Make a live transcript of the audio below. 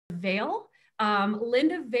Vail.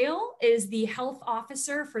 Linda Vail is the health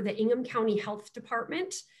officer for the Ingham County Health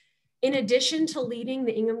Department. In addition to leading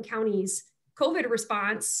the Ingham County's COVID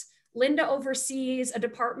response, Linda oversees a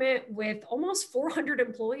department with almost 400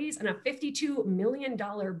 employees and a $52 million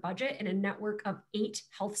budget and a network of 8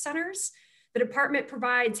 health centers. The department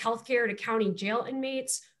provides healthcare to county jail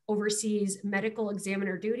inmates, oversees medical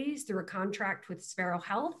examiner duties through a contract with Sparrow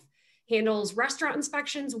Health, handles restaurant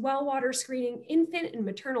inspections, well water screening, infant and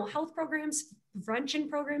maternal health programs, prevention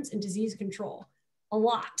programs, and disease control. A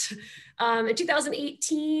lot. In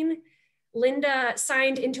 2018, Linda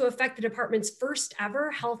signed into effect the department's first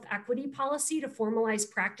ever health equity policy to formalize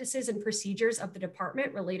practices and procedures of the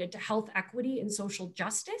department related to health equity and social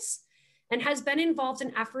justice, and has been involved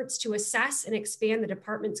in efforts to assess and expand the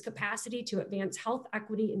department's capacity to advance health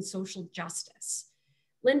equity and social justice.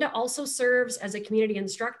 Linda also serves as a community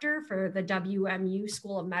instructor for the WMU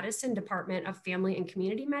School of Medicine Department of Family and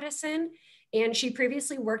Community Medicine, and she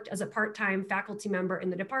previously worked as a part-time faculty member in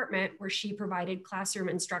the department where she provided classroom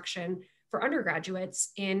instruction for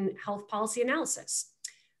undergraduates in health policy analysis.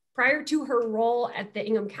 Prior to her role at the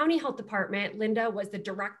Ingham County Health Department, Linda was the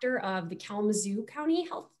director of the Kalamazoo County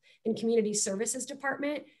Health and Community Services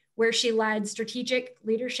Department, where she led strategic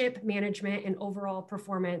leadership, management, and overall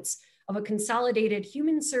performance of a consolidated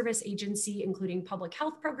human service agency, including public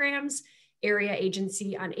health programs, area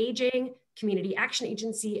agency on aging, community action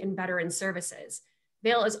agency, and veteran services.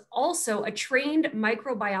 Vail is also a trained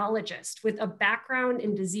microbiologist with a background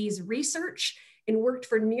in disease research and worked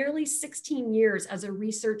for nearly 16 years as a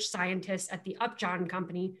research scientist at the Upjohn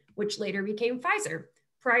Company, which later became Pfizer,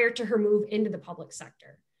 prior to her move into the public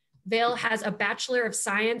sector. Vail has a Bachelor of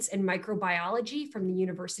Science in Microbiology from the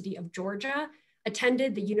University of Georgia,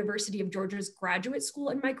 attended the University of Georgia's Graduate School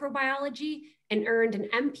in Microbiology, and earned an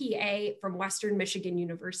MPA from Western Michigan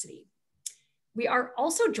University. We are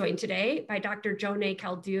also joined today by Dr. Joneigh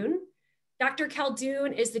Khaldun. Dr.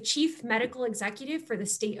 Khaldun is the Chief Medical Executive for the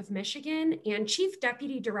state of Michigan and Chief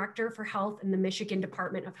Deputy Director for Health in the Michigan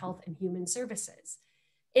Department of Health and Human Services.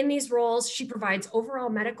 In these roles, she provides overall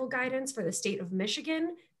medical guidance for the state of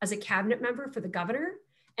Michigan as a cabinet member for the governor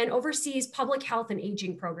and oversees public health and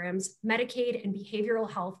aging programs, Medicaid, and behavioral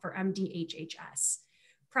health for MDHHS.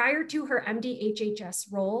 Prior to her MDHHS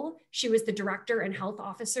role, she was the director and health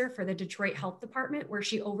officer for the Detroit Health Department, where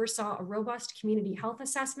she oversaw a robust community health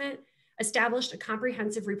assessment, established a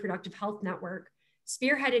comprehensive reproductive health network,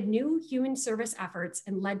 spearheaded new human service efforts,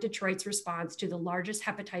 and led Detroit's response to the largest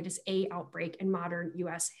hepatitis A outbreak in modern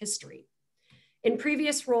US history. In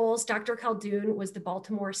previous roles, Dr. Khaldun was the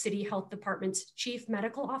Baltimore City Health Department's Chief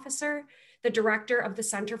Medical Officer, the Director of the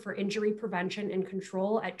Center for Injury Prevention and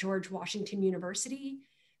Control at George Washington University,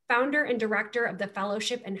 founder and director of the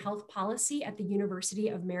Fellowship in Health Policy at the University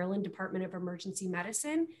of Maryland Department of Emergency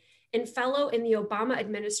Medicine, and fellow in the Obama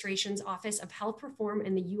administration's Office of Health Reform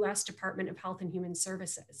in the US Department of Health and Human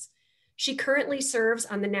Services. She currently serves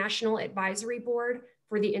on the National Advisory Board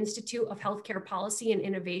for the Institute of Healthcare Policy and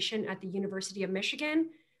Innovation at the University of Michigan,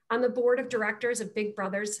 on the board of directors of Big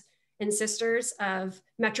Brothers and Sisters of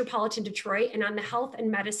Metropolitan Detroit, and on the Health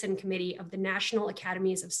and Medicine Committee of the National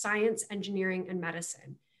Academies of Science, Engineering, and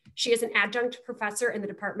Medicine. She is an adjunct professor in the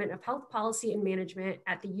Department of Health Policy and Management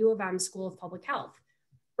at the U of M School of Public Health.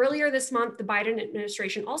 Earlier this month, the Biden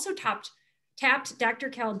administration also tapped Dr.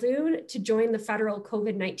 Khaldun to join the federal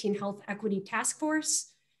COVID-19 Health Equity Task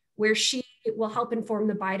Force, where she will help inform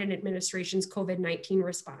the Biden administration's COVID-19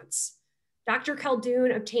 response. Dr.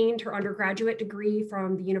 Khaldun obtained her undergraduate degree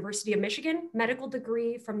from the University of Michigan, medical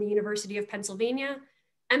degree from the University of Pennsylvania,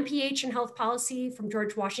 MPH in health policy from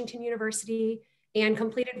George Washington University, and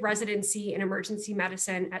completed residency in emergency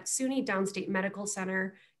medicine at SUNY Downstate Medical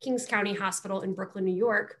Center, Kings County Hospital in Brooklyn, New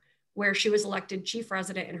York, where she was elected chief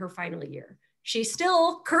resident in her final year. She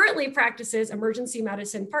still currently practices emergency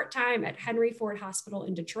medicine part-time at Henry Ford Hospital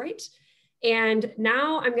in Detroit. And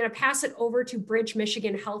now I'm going to pass it over to Bridge,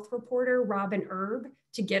 Michigan health reporter Robin Erb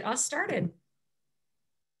to get us started.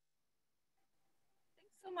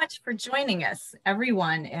 Thanks so much for joining us,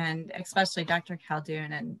 everyone, and especially Dr.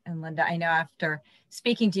 Khaldun and Linda. I know after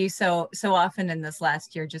speaking to you so often in this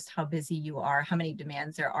last year, just how busy you are, how many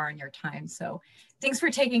demands there are in your time. So thanks for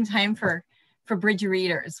taking time for Bridge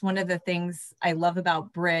readers. One of the things I love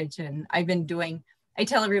about Bridge, and I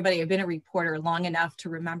tell everybody I've been a reporter long enough to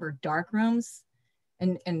remember dark rooms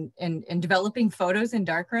and developing photos in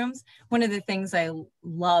dark rooms. One of the things I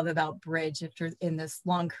love about Bridge after in this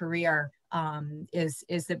long career is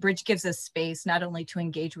that Bridge gives us space not only to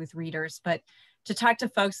engage with readers, but to talk to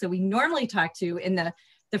folks that we normally talk to in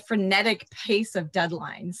the frenetic pace of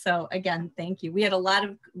deadlines. So again, thank you. We had a lot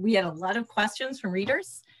of questions from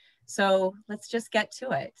readers So let's just get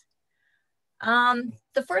to it.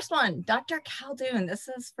 The first one, Dr. Khaldun, this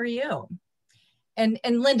is for you. And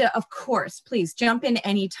Linda, of course, please jump in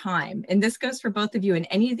anytime. And this goes for both of you. And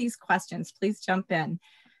any of these questions, please jump in.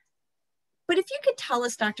 But if you could tell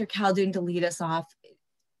us, Dr. Khaldun, to lead us off,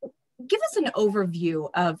 give us an overview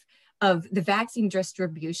of the vaccine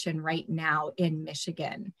distribution right now in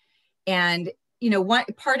Michigan. And, you know,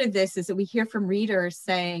 what part of this is that we hear from readers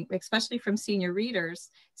saying, especially from senior readers,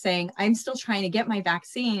 saying, I'm still trying to get my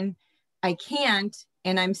vaccine, I can't,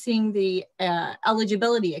 and I'm seeing the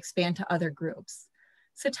eligibility expand to other groups.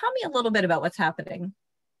 So tell me a little bit about what's happening.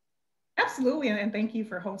 Absolutely, and thank you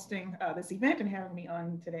for hosting this event and having me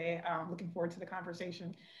on today. Looking forward to the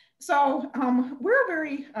conversation. So we're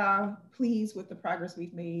very pleased with the progress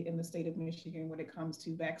we've made in the state of Michigan when it comes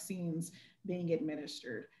to vaccines being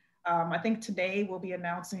administered. I think today we'll be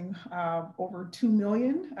announcing over 2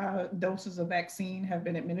 million doses of vaccine have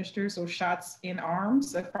been administered, so shots in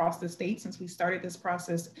arms across the state since we started this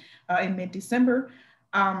process in mid-December.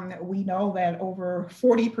 We know that over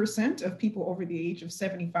 40% of people over the age of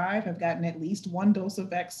 75 have gotten at least one dose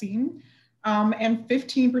of vaccine. And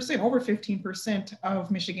 15%, over 15%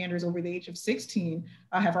 of Michiganders over the age of 16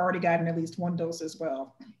 have already gotten at least one dose as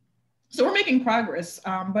well. So we're making progress,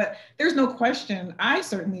 but there's no question, I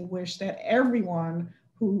certainly wish that everyone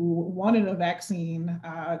who wanted a vaccine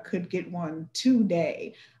could get one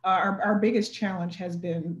today. Our biggest challenge has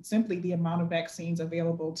been simply the amount of vaccines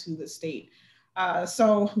available to the state.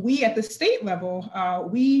 So we at the state level,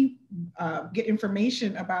 we get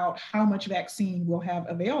information about how much vaccine we'll have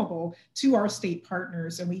available to our state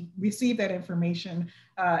partners, and we receive that information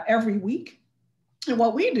every week. And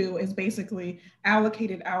what we do is basically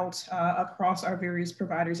allocate it out across our various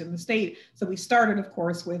providers in the state. So we started, of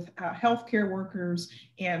course, with healthcare workers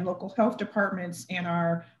and local health departments and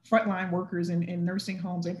our frontline workers in nursing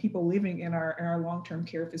homes and people living in our long-term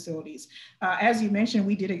care facilities. As you mentioned,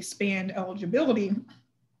 we did expand eligibility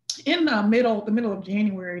in the middle of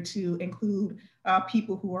January to include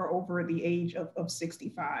people who are over the age of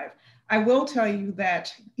 65. I will tell you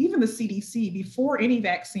that even the CDC, before any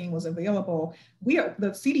vaccine was available, the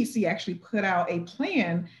CDC actually put out a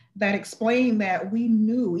plan that explained that we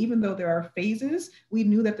knew, even though there are phases, we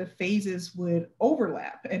knew that the phases would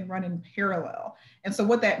overlap and run in parallel. And so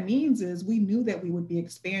what that means is we knew that we would be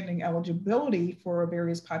expanding eligibility for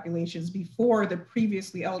various populations before the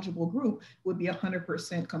previously eligible group would be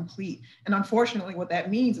 100% complete. And unfortunately, what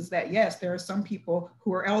that means is that, yes, there are some people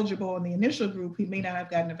who are eligible in the initial group who may not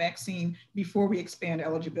have gotten a vaccine before we expand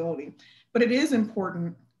eligibility. But it is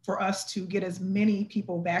important for us to get as many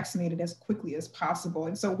people vaccinated as quickly as possible.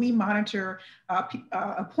 And so we monitor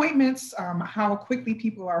appointments, how quickly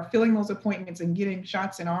people are filling those appointments and getting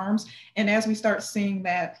shots in arms. And as we start seeing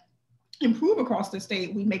that improve across the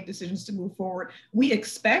state, we make decisions to move forward. We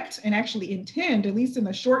expect and actually intend, at least in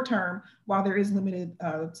the short term, while there is limited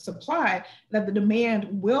supply, that the demand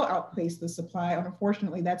will outpace the supply. And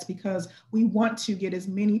unfortunately, that's because we want to get as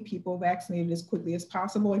many people vaccinated as quickly as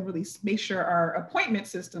possible and really make sure our appointment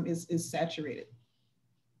system is saturated.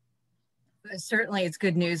 Certainly, it's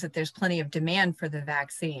good news that there's plenty of demand for the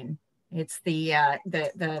vaccine. It's the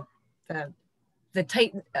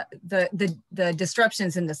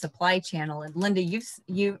disruptions in the supply channel. And Linda,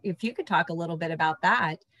 if you could talk a little bit about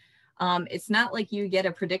that. It's not like you get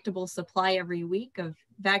a predictable supply every week of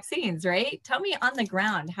vaccines, right? Tell me on the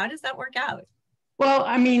ground, how does that work out? Well,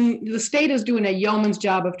 I mean, the state is doing a yeoman's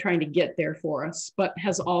job of trying to get there for us, but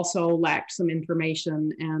has also lacked some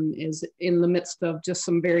information and is in the midst of just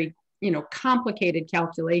some very, complicated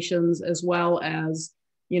calculations, as well as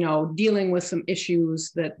dealing with some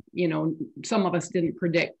issues that, some of us didn't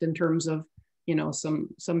predict in terms of,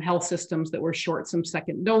 some health systems that were short some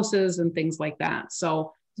second doses and things like that.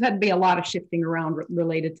 So there had to be a lot of shifting around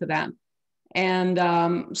related to that. And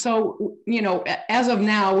so, as of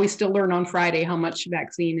now, we still learn on Friday how much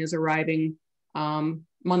vaccine is arriving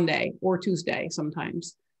Monday or Tuesday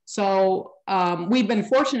sometimes. So we've been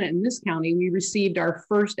fortunate in this county. We received our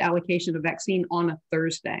first allocation of vaccine on a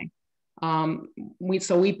Thursday.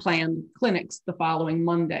 We planned clinics the following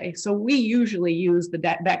Monday. So we usually use the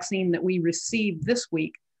vaccine that we received this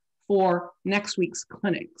week for next week's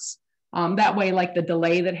clinics. That way, like the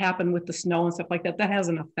delay that happened with the snow and stuff like that, that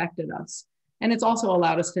hasn't affected us. And it's also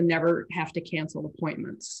allowed us to never have to cancel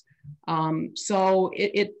appointments. So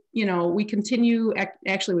we continue,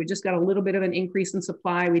 actually, we just got a little bit of an increase in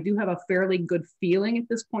supply. We do have a fairly good feeling at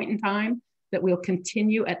this point in time that we'll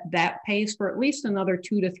continue at that pace for at least another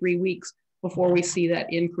 2 to 3 weeks before we see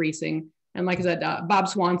that increasing. And like I said, Bob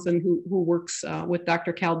Swanson, who works with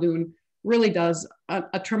Dr. Khaldun, really does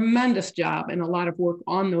a tremendous job and a lot of work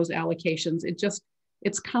on those allocations.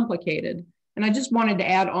 It's complicated. And I just wanted to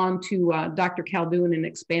add on to Dr. Khaldun in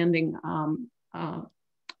expanding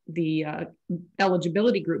the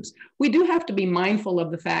eligibility groups. We do have to be mindful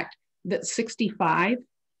of the fact that 65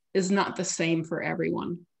 is not the same for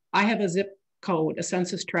everyone. I have a zip code, a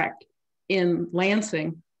census tract in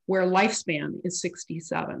Lansing where lifespan is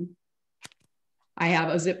 67. I have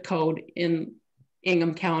a zip code in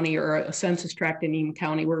Ingham County or a census tract in Ingham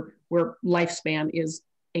County where lifespan is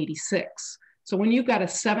 86. So when you've got a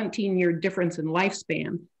 17-year difference in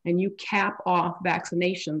lifespan and you cap off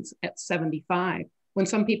vaccinations at 75, when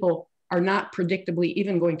some people are not predictably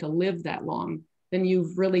even going to live that long, then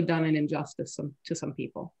you've really done an injustice to some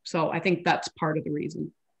people. So I think that's part of the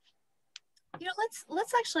reason. You know,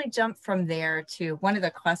 let's actually jump from there to one of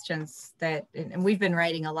the questions that, and we've been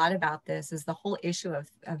writing a lot about this, is the whole issue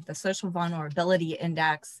of the social vulnerability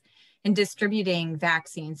index and distributing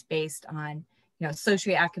vaccines based on, you know,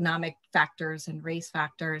 socioeconomic factors and race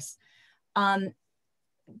factors.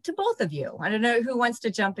 To both of you, I don't know who wants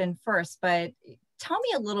to jump in first, but tell me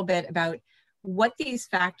a little bit about what these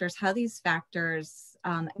factors, how these factors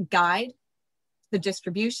guide the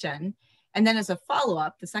distribution. And then as a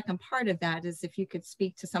follow-up, the second part of that is if you could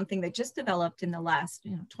speak to something that just developed in the last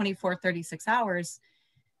 24, 36 hours,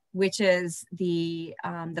 which is the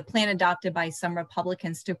plan adopted by some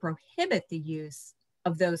Republicans to prohibit the use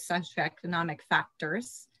of those socioeconomic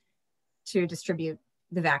factors to distribute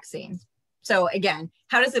the vaccine. So again,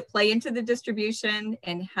 how does it play into the distribution,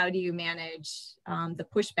 and how do you manage the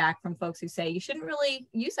pushback from folks who say you shouldn't really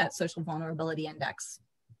use that social vulnerability index?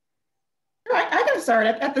 I can start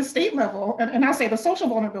at the state level, and I'll say the social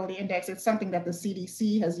vulnerability index is something that the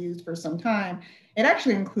CDC has used for some time. It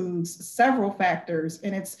actually includes several factors,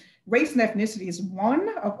 and it's race and ethnicity is one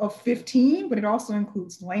of 15, but it also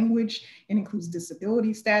includes language, it includes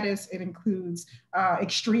disability status, it includes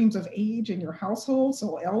extremes of age in your household,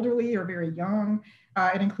 so elderly or very young.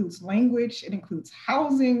 It includes language, it includes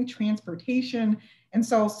housing, transportation. And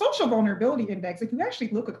so social vulnerability index, if you actually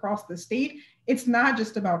look across the state, it's not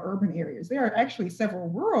just about urban areas. There are actually several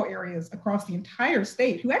rural areas across the entire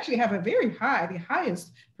state who actually have a very high, the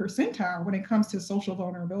highest percentile when it comes to social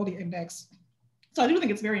vulnerability index. So I do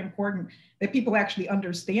think it's very important that people actually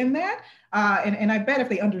understand that. And I bet if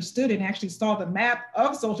they understood and actually saw the map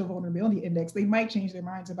of social vulnerability index, they might change their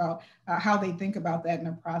minds about how they think about that in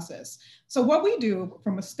the process. So what we do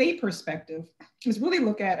from a state perspective is really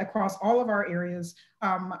look at across all of our areas,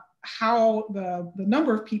 how the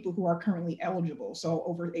number of people who are currently eligible, so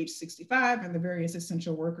over age 65 and the various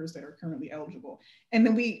essential workers that are currently eligible. And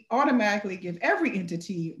then we automatically give every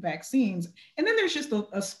entity vaccines. And then there's just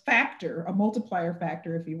a factor, a multiplier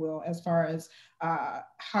factor, if you will, as far as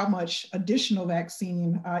how much additional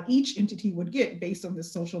vaccine each entity would get based on the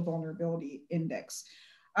social vulnerability index.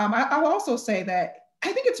 I'll also say that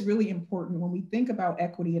I think it's really important when we think about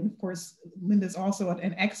equity, and of course, Linda's also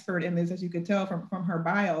an expert in this, as you could tell from her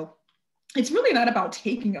bio. It's really not about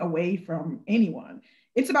taking away from anyone.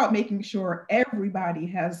 It's about making sure everybody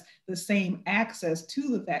has the same access to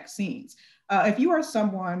the vaccines. If you are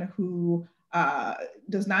someone who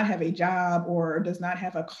does not have a job or does not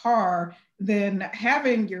have a car, then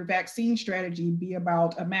having your vaccine strategy be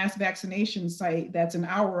about a mass vaccination site that's an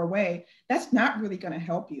hour away, that's not really going to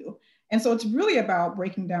help you. And so it's really about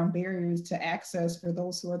breaking down barriers to access for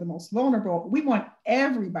those who are the most vulnerable. We want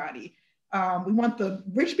everybody. We want the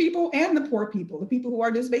rich people and the poor people, the people who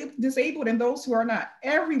are disabled and those who are not.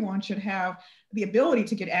 Everyone should have the ability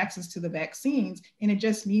to get access to the vaccines. And it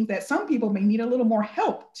just means that some people may need a little more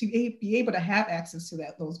help to be able to have access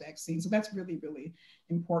to those vaccines. So that's really, really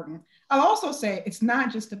important. I'll also say it's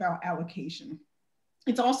not just about allocation.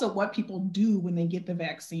 It's also what people do when they get the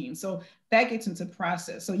vaccine. So that gets into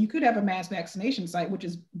process. So you could have a mass vaccination site, which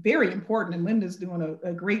is very important. And Linda's doing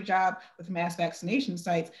a great job with mass vaccination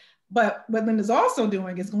sites. But what Linda's also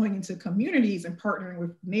doing is going into communities and partnering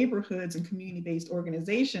with neighborhoods and community-based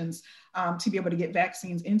organizations to be able to get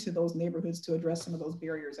vaccines into those neighborhoods to address some of those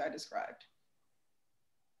barriers I described.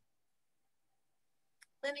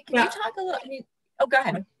 Linda, can you talk a little, oh, go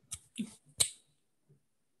ahead.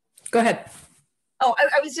 Go ahead. Oh,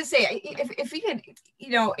 I was just saying, if we could,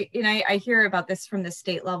 and I hear about this from the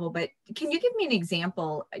state level, but can you give me an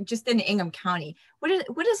example just in Ingham County? What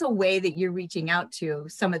is a way that you're reaching out to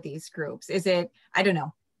some of these groups? Is it, I don't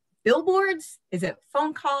know, billboards? Is it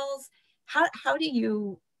phone calls? How do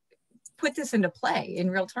you put this into play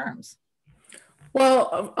in real terms?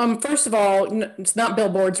 Well, first of all, it's not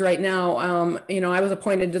billboards right now. I was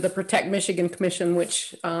appointed to the Protect Michigan Commission,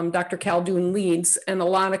 which Dr. Khaldun leads, and a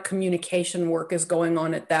lot of communication work is going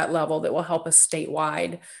on at that level that will help us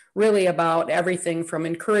statewide, really about everything from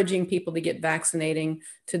encouraging people to get vaccinating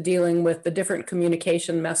to dealing with the different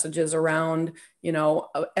communication messages around,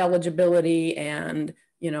 eligibility and,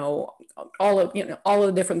 all of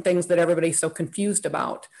the different things that everybody's so confused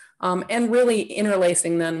about. And really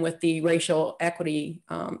interlacing then with the racial equity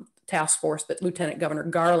task force that Lieutenant Governor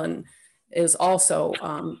Garland is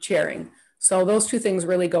also chairing. So those two things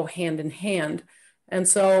really go hand in hand. And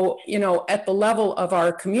so, at the level of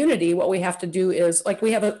our community, what we have to do is, like,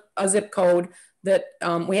 we have a zip code that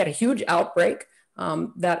we had a huge outbreak.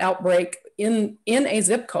 That outbreak in a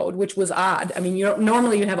zip code, which was odd. I mean,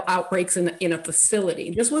 normally you have outbreaks in a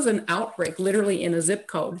facility. This was an outbreak literally in a zip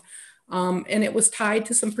code. And it was tied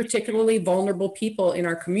to some particularly vulnerable people in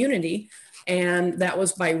our community. And that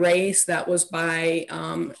was by race, that was by,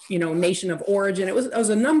 nation of origin. It was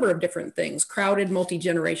a number of different things, crowded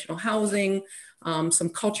multi-generational housing, some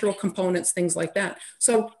cultural components, things like that.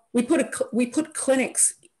 So we put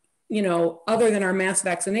clinics, other than our mass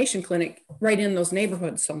vaccination clinic, right in those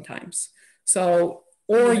neighborhoods sometimes. So,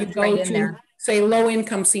 or you go to, say,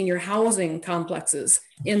 low-income senior housing complexes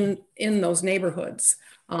in those neighborhoods.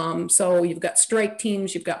 So you've got strike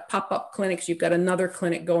teams, you've got pop-up clinics, you've got another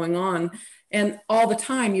clinic going on. And all the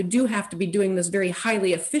time you do have to be doing this very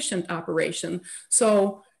highly efficient operation.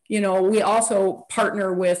 So, we also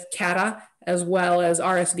partner with CATA as well as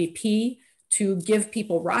RSVP to give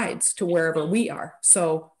people rides to wherever we are.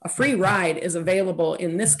 So a free ride is available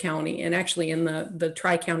in this county and actually in the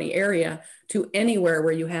Tri-County area to anywhere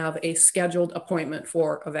where you have a scheduled appointment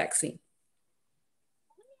for a vaccine.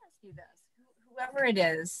 Whoever it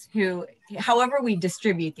is however we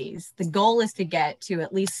distribute these, the goal is to get to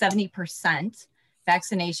at least 70%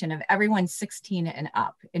 vaccination of everyone 16 and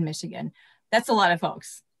up in Michigan. That's a lot of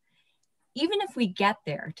folks. Even if we get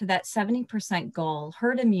there to that 70% goal,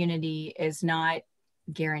 herd immunity is not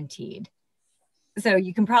guaranteed. So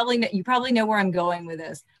you probably know where I'm going with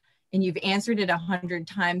this, and you've answered it 100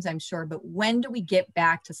 times, I'm sure, but when do we get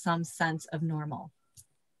back to some sense of normal?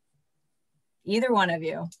 Either one of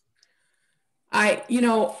you. I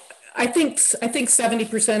think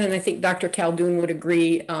 70%, and I think Dr. Khaldun would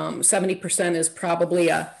agree, 70% is probably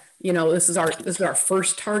this is our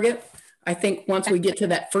first target. I think once we get to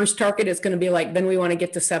that first target, it's going to be like, then we want to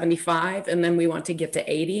get to 75 and then we want to get to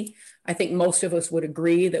 80. I think most of us would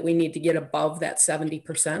agree that we need to get above that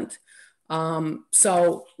 70%.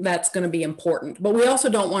 So that's going to be important, but we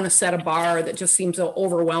also don't want to set a bar that just seems so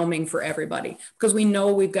overwhelming for everybody, because we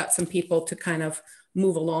know we've got some people to kind of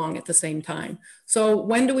move along at the same time. So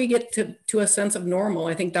when do we get to a sense of normal?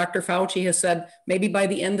 I think Dr. Fauci has said maybe by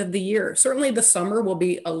the end of the year. Certainly the summer will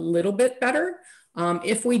be a little bit better.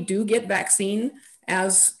 If we do get vaccine,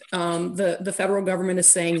 as the federal government is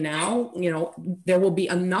saying now, there will be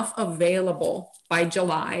enough available by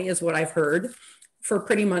July, is what I've heard, for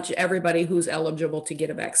pretty much everybody who's eligible to get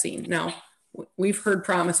a vaccine. Now, we've heard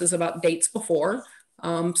promises about dates before,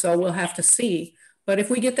 so we'll have to see. But if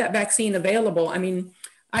we get that vaccine available, I mean,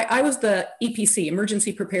 I was the EPC,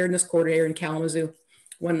 Emergency Preparedness Coordinator in Kalamazoo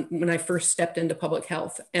when I first stepped into public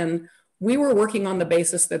health. And we were working on the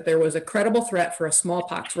basis that there was a credible threat for a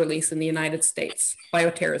smallpox release in the United States,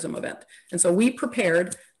 bioterrorism event. And so we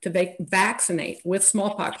prepared to vaccinate with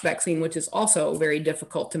smallpox vaccine, which is also very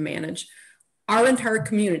difficult to manage, our entire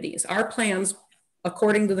communities. Our plans,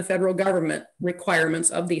 according to the federal government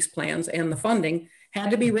requirements of these plans and the funding,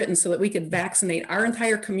 had to be written so that we could vaccinate our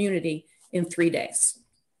entire community in 3 days.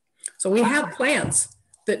 So we have plans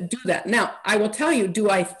that do that. Now, I will tell you,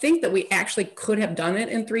 do I think that we actually could have done it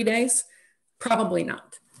in 3 days? Probably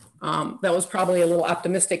not. That was probably a little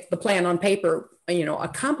optimistic. The plan on paper,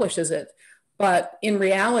 accomplishes it. But in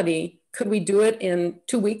reality, could we do it in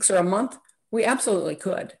 2 weeks or a month? We absolutely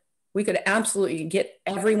could. We could absolutely get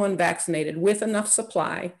everyone vaccinated with enough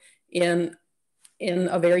supply in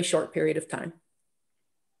a very short period of time.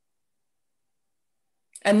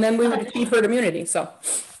 And then we would achieve herd immunity, so.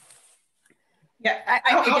 Yeah,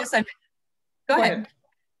 I guess I'm, go ahead.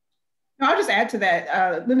 No, I'll just add to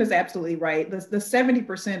that. Linda's absolutely right. The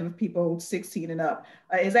 70% of people 16 and up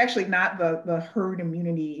is actually not the herd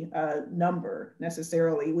immunity number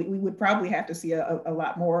necessarily. We would probably have to see a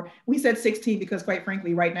lot more. We said 16 because, quite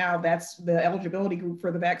frankly, right now that's the eligibility group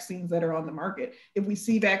for the vaccines that are on the market. If we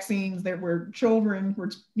see vaccines that where children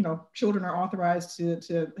are authorized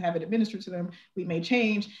to have it administered to them, we may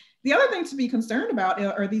change. The other thing to be concerned about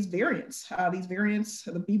are these variants. These variants,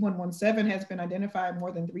 the B117 has been identified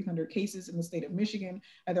more than 300 cases in the state of Michigan.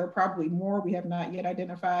 There are probably more we have not yet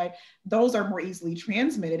identified. Those are more easily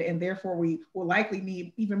transmitted, and therefore we will likely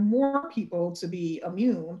need even more people to be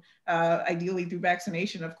immune, ideally through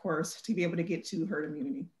vaccination, of course, to be able to get to herd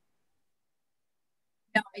immunity.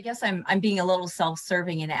 No, I guess I'm being a little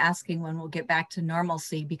self-serving and asking when we'll get back to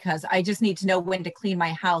normalcy, because I just need to know when to clean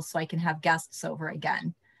my house so I can have guests over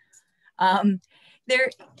again. Moving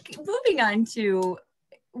on to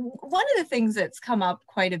one of the things that's come up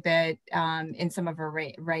quite a bit in some of our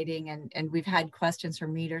writing, and we've had questions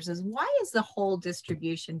from readers, is why has the whole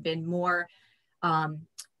distribution been more,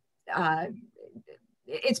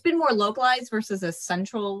 it's been more localized versus a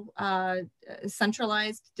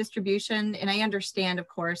centralized distribution? And I understand, of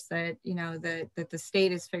course, that that the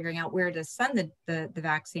state is figuring out where to send the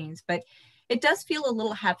vaccines, but it does feel a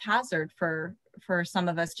little haphazard for some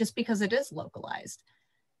of us just because it is localized.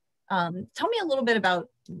 Tell me a little bit about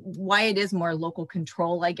why it is more local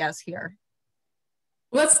control, I guess, here.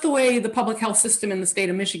 Well, that's the way the public health system in the state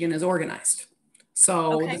of Michigan is organized.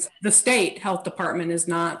 So okay. The state health department is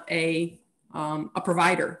not a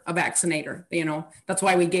provider, a vaccinator. That's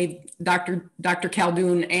why we gave Dr.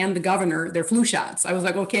 Khaldun and the governor their flu shots. I was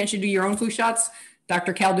like, oh, can't you do your own flu shots?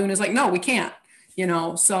 Dr. Khaldun is like, no, we can't.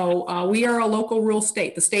 So we are a local rural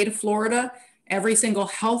state. The state of Florida, every single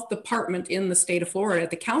health department in the state of Florida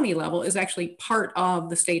at the county level is actually part of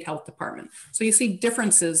the state health department. So you see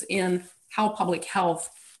differences in how public health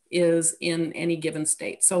is in any given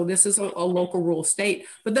state. So this is a local rural state,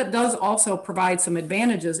 but that does also provide some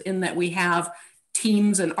advantages in that we have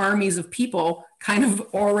teams and armies of people kind of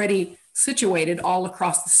already situated all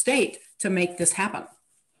across the state to make this happen.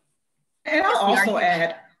 And I'll also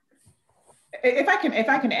add, if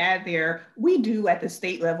I can add there, we do at the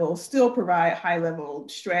state level still provide high level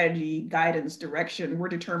strategy, guidance, direction. We're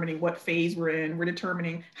determining what phase we're in. We're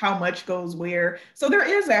determining how much goes where. So there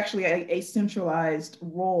is actually a centralized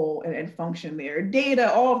role and function there.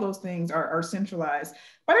 Data, all of those things are centralized.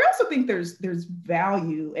 But I also think there's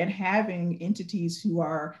value in having entities who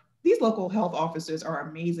are, these local health officers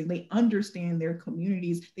are amazing. They understand their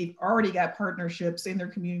communities. They've already got partnerships in their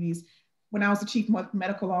communities. When I was the chief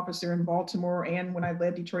medical officer in Baltimore and when I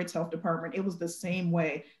led Detroit's health department, it was the same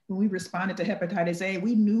way. When we responded to hepatitis A,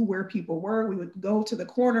 we knew where people were. We would go to the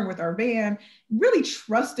corner with our van, really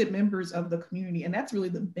trusted members of the community. And that's really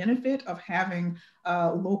the benefit of having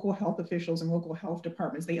local health officials and local health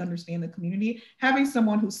departments. They understand the community. Having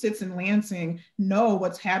someone who sits in Lansing know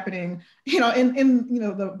what's happening, in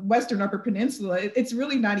the Western Upper Peninsula, it's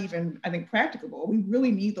really not even, I think, practicable. We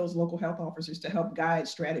really need those local health officers to help guide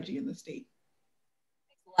strategy in the state.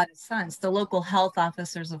 A lot of sense. The local health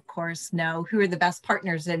officers, of course, know who are the best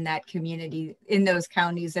partners in that community, in those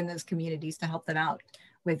counties, in those communities, to help them out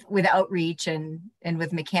with outreach and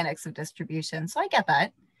with mechanics of distribution. So I get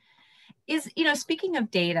that. Speaking of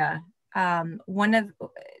data,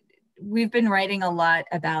 we've been writing a lot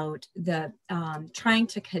about the trying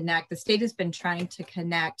to connect. The state has been trying to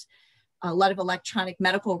connect a lot of electronic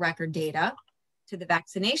medical record data to the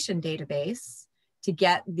vaccination database to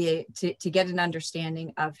get an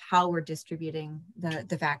understanding of how we're distributing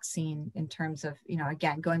the vaccine in terms of,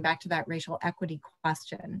 again, going back to that racial equity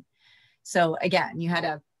question. So again, you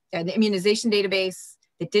had an immunization database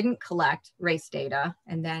that didn't collect race data,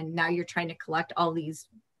 and then now you're trying to collect all these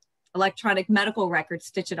electronic medical records,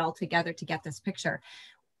 stitch it all together to get this picture.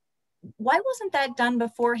 Why wasn't that done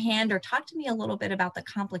beforehand? Or talk to me a little bit about the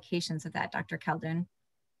complications of that, Dr. Khaldun.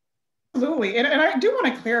 Absolutely, and I do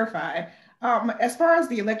want to clarify, as far as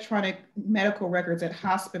the electronic medical records at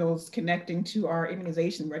hospitals connecting to our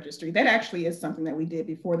immunization registry, that actually is something that we did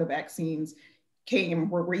before the vaccines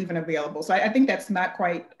were even available. So I think that's not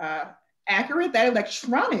quite accurate. That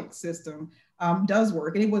electronic system does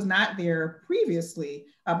work, and it was not there previously,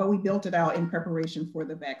 but we built it out in preparation for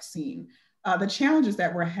the vaccine. The challenges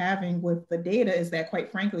that we're having with the data is that,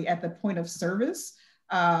 quite frankly, at the point of service,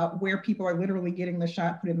 where people are literally getting the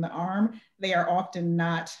shot put in the arm, they are often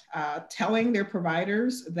not telling their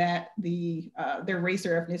providers that their race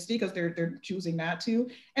or ethnicity, because they're choosing not to.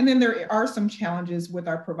 And then there are some challenges with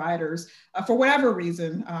our providers, for whatever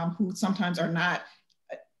reason, who sometimes are not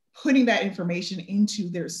putting that information into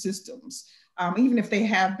their systems, even if they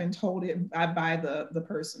have been told it by the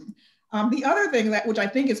person. The other thing which I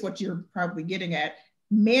think is what you're probably getting at,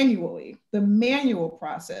 the manual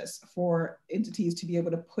process for entities to be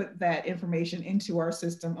able to put that information into our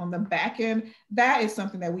system on the back end, that is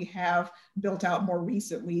something that we have built out more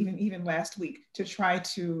recently, even last week, to try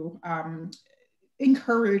to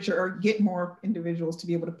encourage or get more individuals to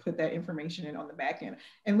be able to put that information in on the back end.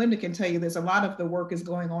 And Linda can tell you this, a lot of the work is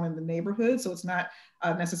going on in the neighborhood. So it's not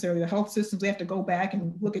necessarily the health systems. We have to go back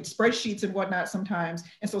and look at spreadsheets and whatnot sometimes.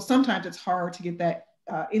 And so sometimes it's hard to get that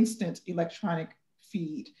instant electronic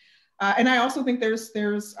feed. And I also think there's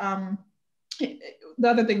the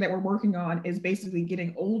other thing that we're working on is basically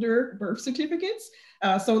getting older birth certificates.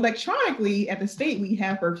 So electronically at the state, we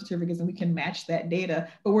have birth certificates and we can match that data,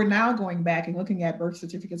 but we're now going back and looking at birth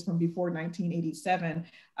certificates from before 1987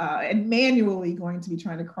 and manually going to be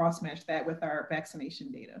trying to cross-match that with our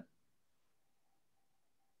vaccination data.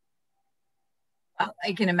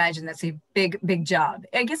 I can imagine that's a big job.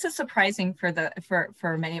 I guess it's surprising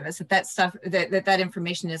for many of us that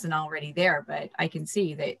information isn't already there, but I can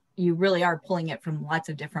see that you really are pulling it from lots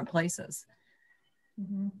of different places.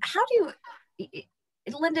 Mm-hmm. How do you,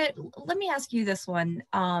 Linda, let me ask you this one.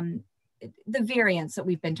 The variants that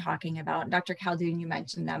we've been talking about, Dr. Khaldun, you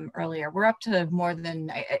mentioned them earlier. We're up to more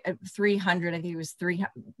than 300, I think it was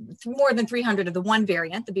more than 300 of the one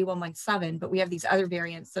variant, the B117, but we have these other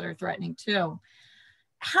variants that are threatening too.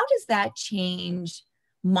 How does that change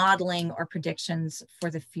modeling or predictions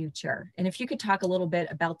for the future? And if you could talk a little bit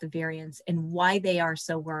about the variants and why they are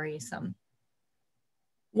so worrisome.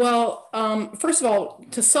 Well, first of all,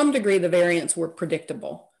 to some degree, the variants were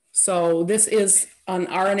predictable. So this is an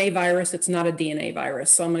RNA virus, it's not a DNA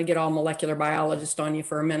virus. So I'm going to get all molecular biologist on you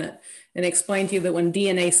for a minute and explain to you that when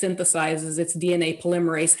DNA synthesizes, its DNA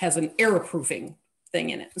polymerase has an error proofing thing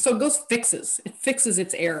in it. So it fixes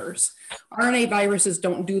its errors. RNA viruses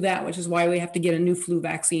don't do that, which is why we have to get a new flu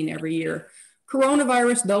vaccine every year.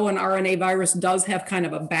 Coronavirus, though an RNA virus, does have kind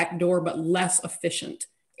of a backdoor but less efficient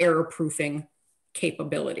error proofing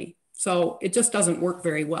capability. So it just doesn't work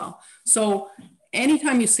very well. So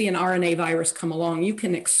anytime you see an RNA virus come along, you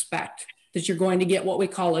can expect that you're going to get what we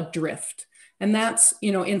call a drift. And that's,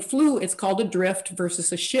 in flu, it's called a drift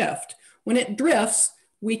versus a shift. When it drifts,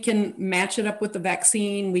 we can match it up with the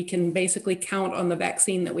vaccine. We can basically count on the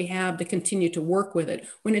vaccine that we have to continue to work with it.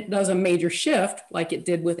 When it does a major shift, like it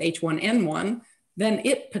did with H1N1, then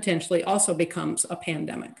it potentially also becomes a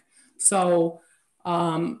pandemic. So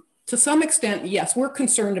to some extent, yes, we're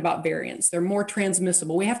concerned about variants. They're more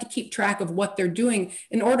transmissible. We have to keep track of what they're doing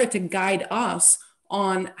in order to guide us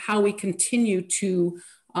on how we continue to,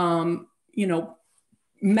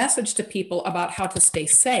 message to people about how to stay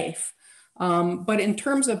safe. But in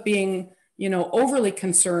terms of being, overly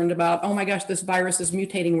concerned about, oh my gosh, this virus is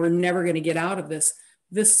mutating, we're never going to get out of this.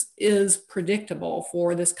 This is predictable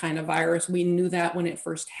for this kind of virus. We knew that when it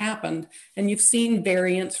first happened, and you've seen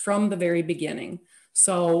variants from the very beginning.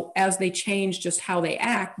 So as they change just how they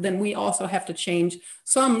act, then we also have to change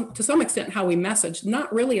to some extent how we message.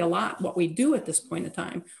 Not really a lot what we do at this point in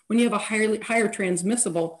time. When you have a higher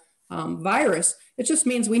transmissible virus, it just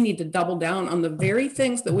means we need to double down on the very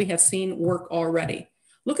things that we have seen work already.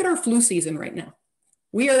 Look at our flu season right now.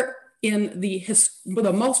 We are in the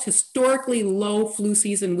most historically low flu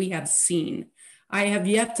season we have seen. I have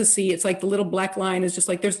yet to see, it's like the little black line is just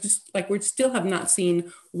like, we still have not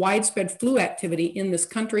seen widespread flu activity in this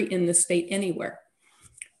country, in this state, anywhere.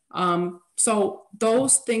 So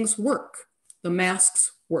those things work. The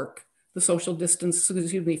masks work. The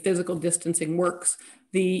physical distancing works.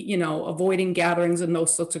 The, avoiding gatherings and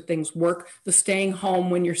those sorts of things work. The staying home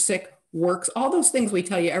when you're sick works. All those things we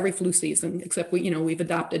tell you every flu season, except we've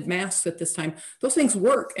adopted masks at this time. Those things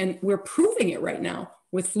work, and we're proving it right now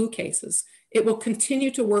with flu cases. It will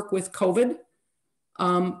continue to work with COVID.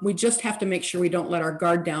 We just have to make sure we don't let our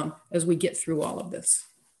guard down as we get through all of this.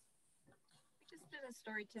 We just did a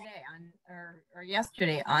story today or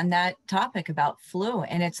yesterday on that topic about flu,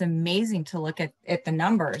 and it's amazing to look at the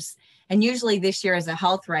numbers. And usually this year as a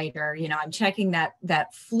health writer, I'm checking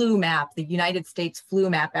that flu map, the United States flu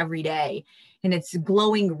map every day, and it's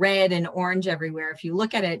glowing red and orange everywhere. If you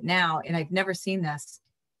look at it now, and I've never seen this,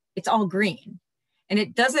 it's all green. And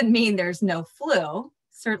it doesn't mean there's no flu.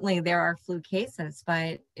 Certainly there are flu cases,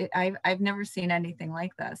 but I've never seen anything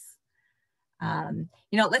like this.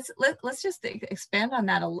 Let's just expand on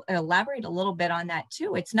that, elaborate a little bit on that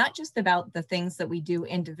too. It's not just about the things that we do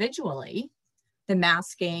individually, the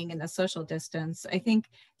masking and the social distance. I think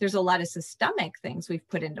there's a lot of systemic things we've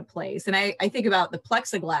put into place. And I think about the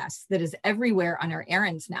plexiglass that is everywhere on our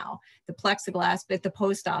errands now, the plexiglass at the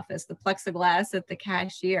post office, the plexiglass at the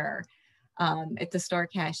cashier, at the store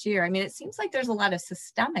cashier. I mean, it seems like there's a lot of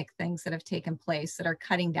systemic things that have taken place that are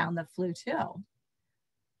cutting down the flu too.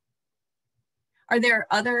 Are there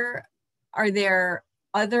other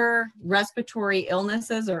respiratory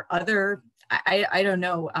illnesses or other I don't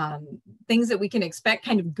know, things that we can expect,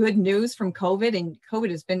 kind of good news from COVID, and COVID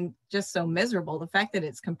has been just so miserable. The fact that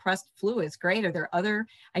it's compressed flu is great. Are there other,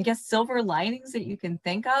 I guess, silver linings that you can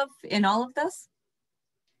think of in all of this?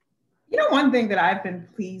 You know, one thing that I've been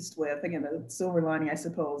pleased with, again, the silver lining, I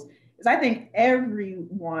suppose, is I think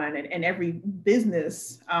everyone and every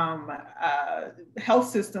business, health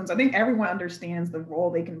systems, I think everyone understands the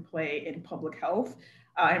role they can play in public health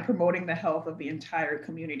and promoting the health of the entire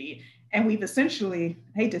community. And we've essentially,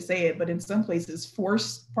 I hate to say it, but in some places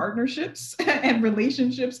forced partnerships and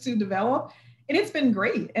relationships to develop. And it's been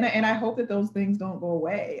great. And I hope that those things don't go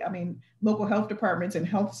away. I mean, local health departments and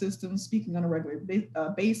health systems speaking on a regular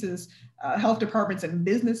basis, health departments and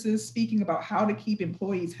businesses speaking about how to keep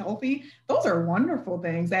employees healthy. Those are wonderful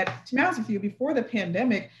things that, to be honest with you, before the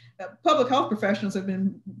pandemic, public health professionals have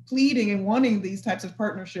been pleading and wanting these types of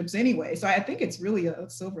partnerships anyway. So I think it's really a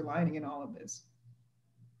silver lining in all of this.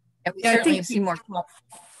 And we certainly have seen more.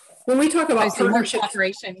 When we talk about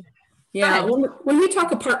partnerships, yeah, when we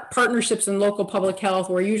talk about partnerships in local public health,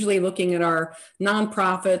 we're usually looking at our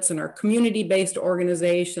nonprofits and our community-based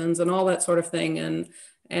organizations and all that sort of thing.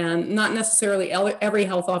 And not necessarily every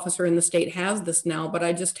health officer in the state has this now, but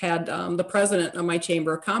I just had the president of my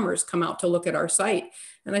Chamber of Commerce come out to look at our site.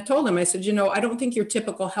 And I told him, I said, you know, I don't think your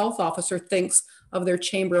typical health officer thinks of their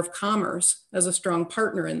Chamber of Commerce as a strong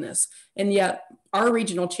partner in this. And yet our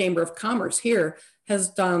regional Chamber of Commerce here has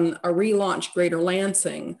done a relaunch Greater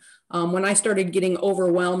Lansing. When I started getting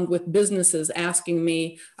overwhelmed with businesses asking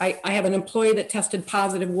me, I have an employee that tested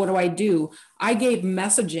positive, what do I do? I gave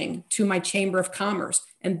messaging to my Chamber of Commerce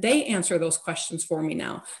and they answer those questions for me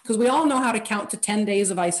now. Because we all know how to count to 10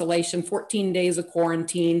 days of isolation, 14 days of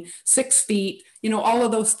quarantine, 6 feet, you know, all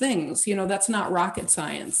of those things, you know, that's not rocket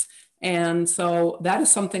science. And so that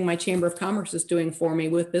is something my Chamber of Commerce is doing for me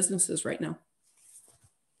with businesses right now.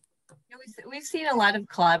 We've seen a lot of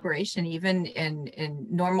collaboration even in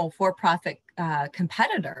normal for-profit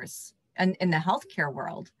competitors in the healthcare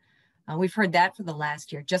world. We've heard that for the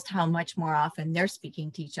last year, just how much more often they're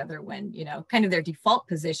speaking to each other when, you know, kind of their default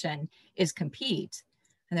position is compete.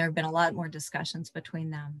 And there have been a lot more discussions between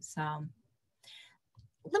them. So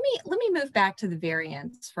let me move back to the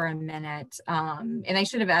variants for a minute. And I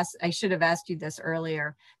should have asked you this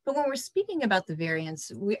earlier, but when we're speaking about the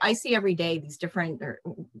variants, I see every day these different, or,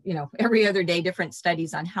 you know, every other day, different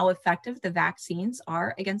studies on how effective the vaccines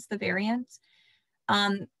are against the variants.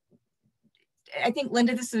 I think,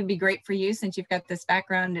 Linda, this would be great for you since you've got this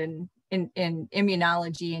background in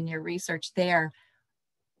immunology and your research there.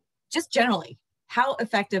 Just generally, how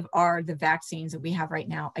effective are the vaccines that we have right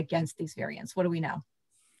now against these variants? What do we know?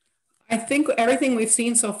 I think everything we've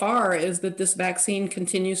seen so far is that this vaccine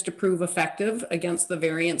continues to prove effective against the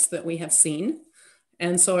variants that we have seen.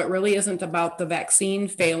 And so it really isn't about the vaccine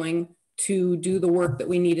failing to do the work that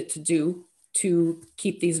we need it to do to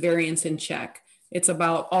keep these variants in check. It's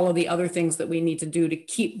about all of the other things that we need to do to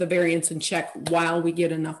keep the variants in check while we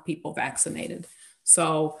get enough people vaccinated.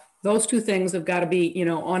 So those two things have got to be, you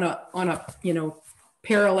know, on a you know,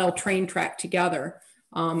 parallel train track together.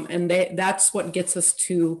 And that's what gets us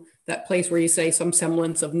to that place where you say some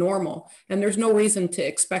semblance of normal. And there's no reason to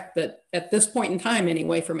expect that at this point in time,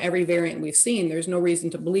 anyway, from every variant we've seen, there's no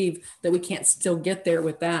reason to believe that we can't still get there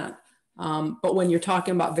with that. But when you're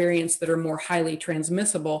talking about variants that are more highly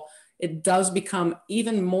transmissible, it does become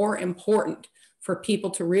even more important for people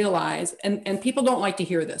to realize, and people don't like to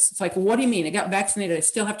hear this. It's like, what do you mean? I got vaccinated, I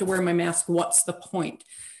still have to wear my mask. What's the point?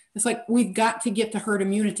 It's like, we've got to get to herd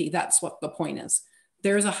immunity. That's what the point is.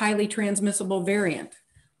 There's a highly transmissible variant.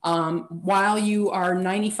 While you are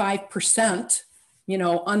 95%, you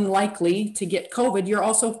know, unlikely to get COVID, you're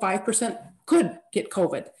also 5% could get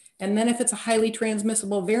COVID. And then if it's a highly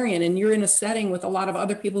transmissible variant and you're in a setting with a lot of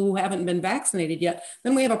other people who haven't been vaccinated yet,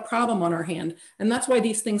 then we have a problem on our hand. And that's why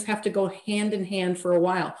these things have to go hand in hand for a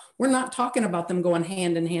while. We're not talking about them going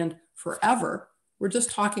hand in hand forever. We're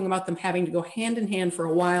just talking about them having to go hand in hand for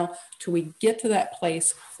a while till we get to that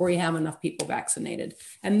place where you have enough people vaccinated.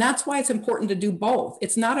 And that's why it's important to do both.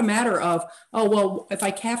 It's not a matter of, oh, well, if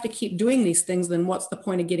I have to keep doing these things, then what's the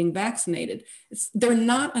point of getting vaccinated? There are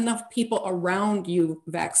not enough people around you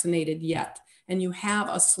vaccinated yet. And you have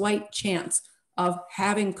a slight chance of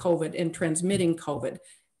having COVID and transmitting COVID.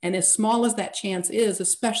 And as small as that chance is,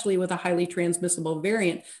 especially with a highly transmissible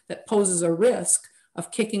variant that poses a risk of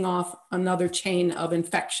kicking off another chain of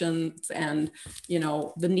infections and, you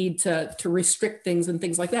know, the need to restrict things and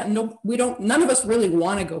things like that. No, we don't, none of us really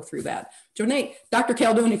want to go through that. Joneigh, Dr.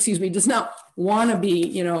 Khaldun, excuse me, does not want to be,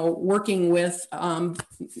 you know, working with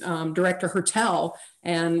Director Hertel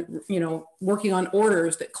and, you know, working on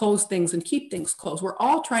orders that close things and keep things closed. We're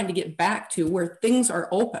all trying to get back to where things are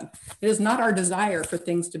open. It is not our desire for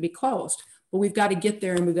things to be closed, but we've got to get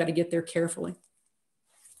there, and we've got to get there carefully.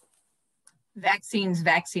 Vaccines,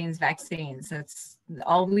 vaccines, vaccines. That's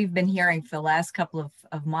all we've been hearing for the last couple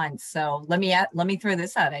of months. So let me throw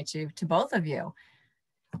this out at you, to both of you.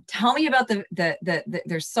 Tell me about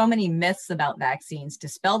there's so many myths about vaccines.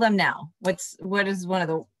 Dispel them now. What is one of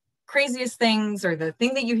the craziest things, or the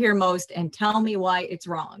thing that you hear most, and tell me why it's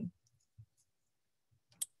wrong?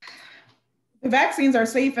 The vaccines are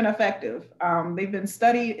safe and effective. They've been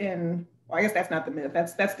studied in, well, I guess that's not the myth,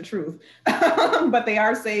 that's the truth. But they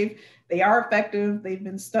are safe, they are effective, they've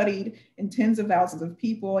been studied in tens of thousands of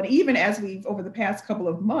people. And even as we've, over the past couple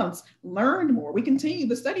of months, learned more, we continue,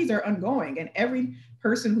 the studies are ongoing, and every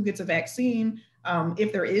person who gets a vaccine,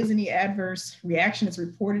 if there is any adverse reaction, is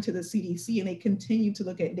reported to the CDC, and they continue to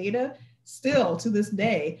look at data. Still, to this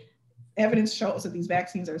day, evidence shows that these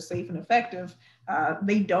vaccines are safe and effective.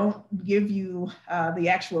 They don't give you the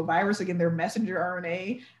actual virus. Again, they're messenger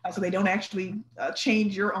RNA, so they don't actually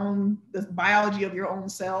change the biology of your own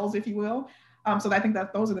cells, if you will. So I think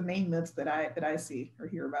that those are the main myths that I see or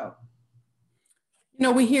hear about. You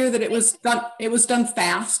know, we hear that it was done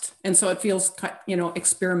fast, and so it feels, you know,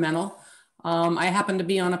 experimental. I happened to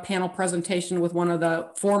be on a panel presentation with one of the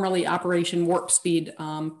formerly Operation Warp Speed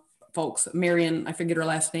folks, Marion, I forget her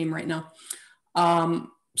last name right now.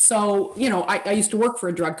 So, you know, I used to work for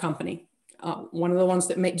a drug company, one of the ones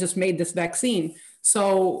that just made this vaccine.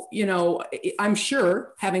 So, you know, I'm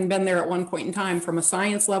sure, having been there at one point in time, from a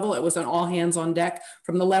science level, it was an all hands on deck,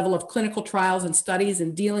 from the level of clinical trials and studies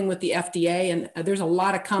and dealing with the FDA. And there's a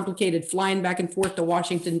lot of complicated flying back and forth to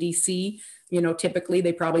Washington, D.C. You know, typically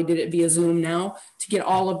they probably did it via Zoom now to get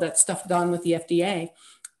all of that stuff done with the FDA.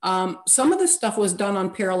 Some of this stuff was done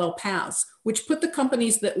on parallel paths, which put the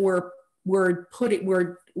companies that were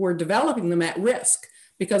developing them at risk,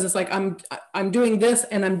 because it's like, I'm doing this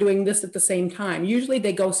and I'm doing this at the same time. Usually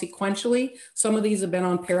they go sequentially. Some of these have been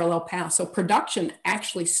on parallel paths. So production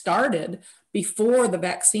actually started before the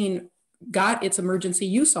vaccine got its emergency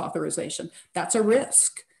use authorization. That's a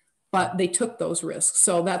risk, but they took those risks.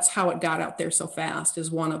 So that's how it got out there so fast,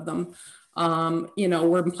 is one of them. You know,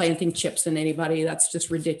 we're implanting chips in anybody. That's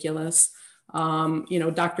just ridiculous. You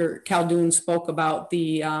know, Dr. Khaldun spoke about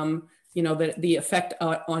the, you know, the effect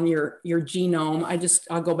on your genome.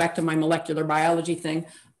 I'll go back to my molecular biology thing.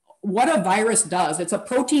 What a virus does, it's a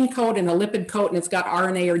protein coat and a lipid coat, and it's got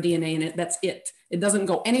RNA or DNA in it. That's it. It doesn't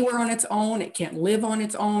go anywhere on its own. It can't live on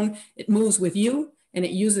its own. It moves with you, and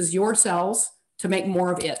it uses your cells to make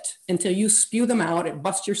more of it until you spew them out. It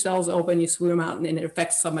busts your cells open, you spew them out, and it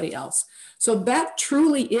affects somebody else. So that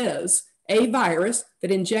truly is a virus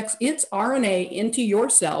that injects its RNA into your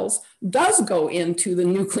cells, does go into the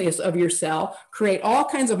nucleus of your cell, create all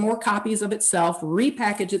kinds of more copies of itself,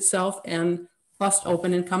 repackage itself, and bust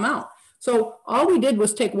open and come out. So all we did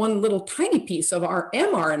was take one little tiny piece of our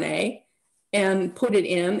mRNA and put it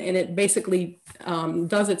in, and it basically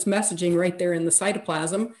does its messaging right there in the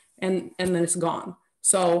cytoplasm, and then it's gone.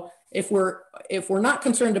 So if we're not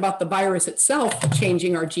concerned about the virus itself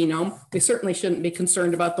changing our genome, we certainly shouldn't be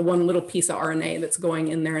concerned about the one little piece of RNA that's going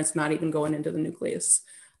in there. It's not even going into the nucleus.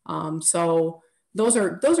 So those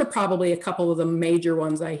are probably a couple of the major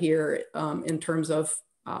ones I hear in terms of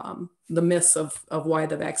the myths of why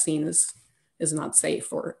the vaccine is not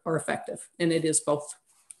safe or effective, and it is both.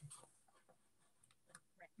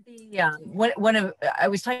 I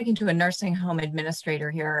was talking to a nursing home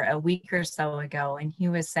administrator here a week or so ago, and he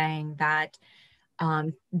was saying that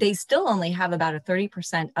they still only have about a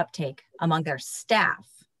 30% uptake among their staff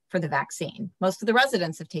for the vaccine. Most of the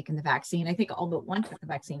residents have taken the vaccine. I think all but one took the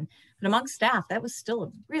vaccine, but among staff, that was still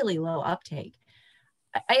a really low uptake.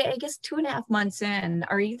 I guess 2.5 months in,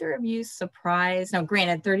 are either of you surprised? Now,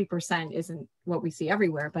 granted, 30% isn't what we see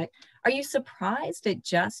everywhere, but are you surprised at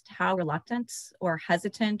just how reluctant or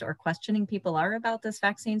hesitant or questioning people are about this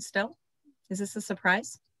vaccine still? Is this a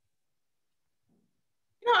surprise?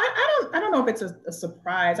 You know, I don't know if it's a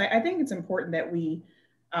surprise. I think it's important that we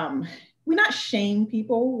we not shame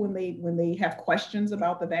people when they have questions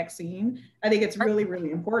about the vaccine. I think it's really,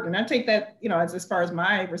 really important. I take that, as far as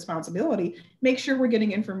my responsibility, make sure we're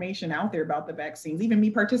getting information out there about the vaccines. Even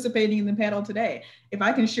me participating in the panel today, if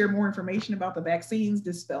I can share more information about the vaccines,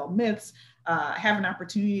 dispel myths, have an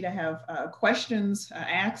opportunity to have questions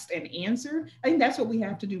asked and answered, I think that's what we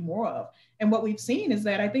have to do more of. And what we've seen is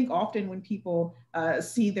that I think often when people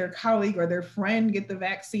see their colleague or their friend get the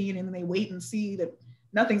vaccine and they wait and see that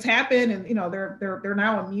nothing's happened and they're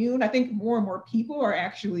now immune, I think more and more people are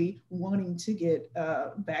actually wanting to get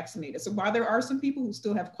vaccinated. So while there are some people who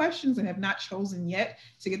still have questions and have not chosen yet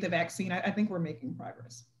to get the vaccine, I think we're making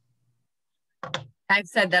progress. I've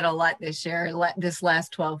said that a lot this year, this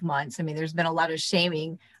last 12 months. I mean, there's been a lot of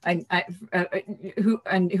shaming and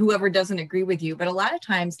whoever doesn't agree with you, but a lot of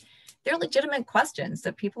times they're legitimate questions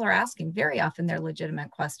that people are asking. Very often they're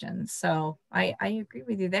legitimate questions. So I agree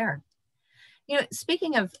with you there.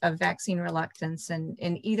 Speaking of vaccine reluctance, and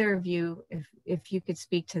either of you, if you could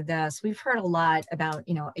speak to this, we've heard a lot about,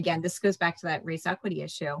 again, this goes back to that race equity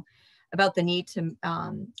issue about the need to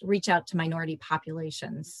reach out to minority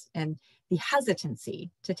populations and the hesitancy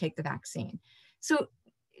to take the vaccine. So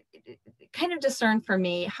kind of discern for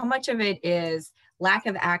me, how much of it is lack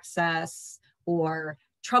of access or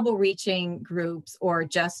trouble reaching groups or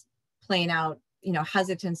just plain out,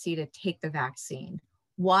 hesitancy to take the vaccine?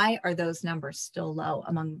 Why are those numbers still low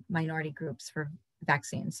among minority groups for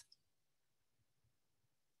vaccines?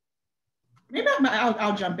 Maybe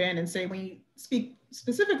I'll jump in and say, when you speak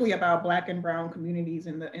specifically about Black and Brown communities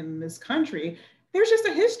in this country, there's just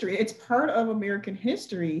a history. It's part of American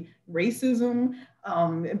history. Racism,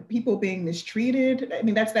 people being mistreated. I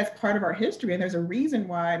mean, that's part of our history. And there's a reason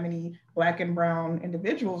why many Black and Brown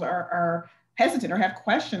individuals are hesitant or have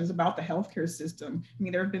questions about the healthcare system. I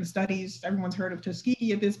mean, there have been studies, everyone's heard of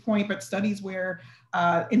Tuskegee at this point, but studies where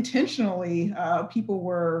intentionally people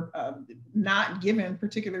were not given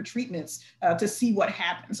particular treatments to see what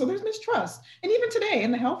happened. So there's mistrust. And even today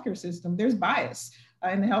in the healthcare system, there's bias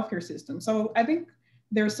in the healthcare system. So I think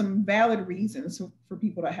there's some valid reasons for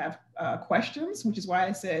people to have questions, which is why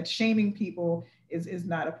I said shaming people is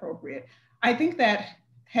not appropriate. I think that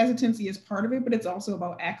hesitancy is part of it, but it's also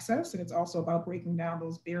about access, and it's also about breaking down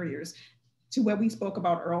those barriers to what we spoke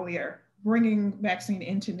about earlier, bringing vaccine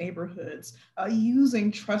into neighborhoods, using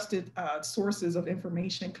trusted sources of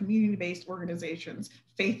information, community-based organizations,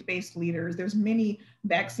 faith-based leaders. There's many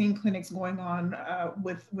vaccine clinics going on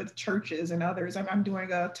with churches and others. I'm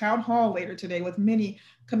doing a town hall later today with many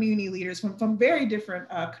community leaders from very different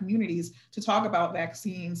communities to talk about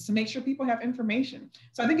vaccines, to make sure people have information.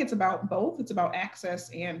 So I think it's about both. It's about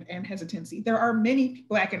access and hesitancy. There are many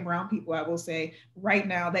Black and Brown people, I will say, right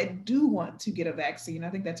now that do want to get a vaccine. I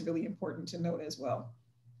think that's really important to note as well.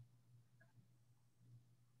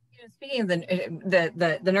 Speaking of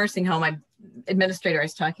the nursing home administrator I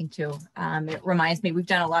was talking to, it reminds me, we've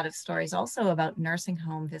done a lot of stories also about nursing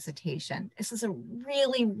home visitation. This is a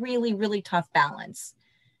really, really, really tough balance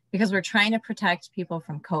because we're trying to protect people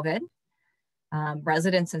from COVID,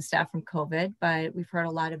 residents and staff from COVID, but we've heard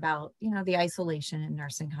a lot about, the isolation in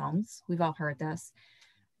nursing homes. We've all heard this.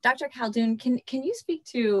 Dr. Khaldun, can you speak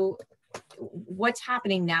to what's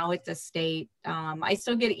happening now at the state? I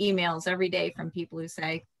still get emails every day from people who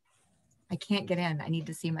say, I can't get in. I need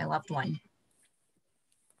to see my loved one.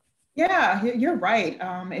 Yeah, you're right.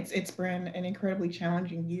 It's been an incredibly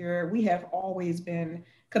challenging year. We have always been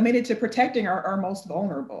committed to protecting our most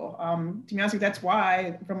vulnerable. To be honest with you, that's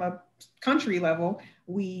why from a country level,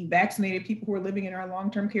 we vaccinated people who are living in our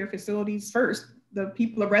long-term care facilities first, the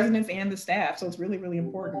people, the residents and the staff. So it's really, really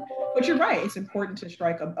important. But you're right, it's important to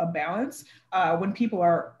strike a balance when people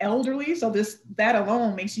are elderly. So that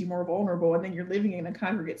alone makes you more vulnerable. And then you're living in a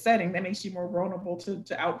congregate setting that makes you more vulnerable to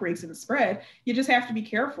outbreaks and spread. You just have to be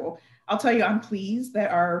careful. I'll tell you, I'm pleased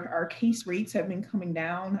that our case rates have been coming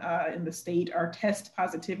down in the state. Our test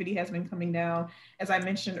positivity has been coming down. As I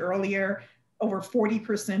mentioned earlier, over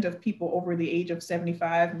 40% of people over the age of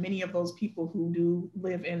 75, many of those people who do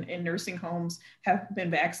live in nursing homes have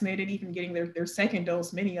been vaccinated, even getting their second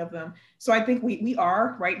dose, many of them. So I think we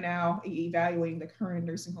are right now evaluating the current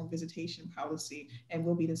nursing home visitation policy, and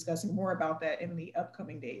we'll be discussing more about that in the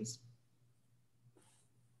upcoming days.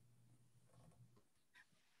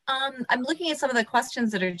 I'm looking at some of the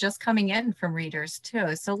questions that are just coming in from readers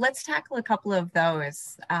too. So let's tackle a couple of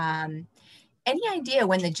those. Any idea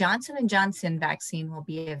when the Johnson & Johnson vaccine will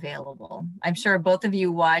be available? I'm sure both of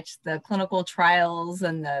you watched the clinical trials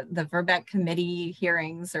and the VRBEC committee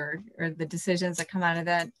hearings or the decisions that come out of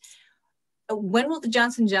that. When will the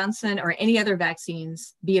Johnson & Johnson or any other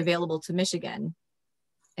vaccines be available to Michigan?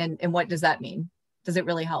 And what does that mean? Does it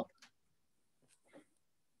really help?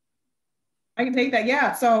 I can take that.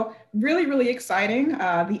 Yeah. So really, really exciting.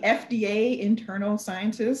 The FDA internal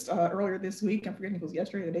scientist earlier this week, I'm forgetting if it was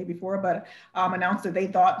yesterday or the day before, but announced that they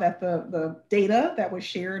thought that the data that was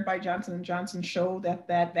shared by Johnson & Johnson showed that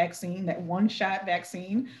that vaccine, that one-shot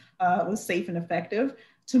vaccine was safe and effective.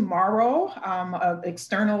 Tomorrow, an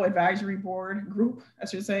external advisory board group, I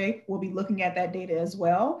should say, will be looking at that data as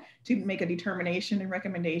well to make a determination and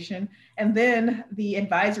recommendation. And then the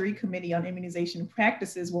advisory committee on immunization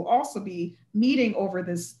practices will also be meeting over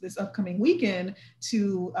this upcoming weekend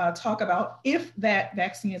to talk about if that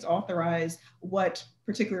vaccine is authorized, what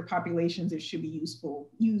particular populations it should be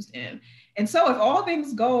used in. And so if all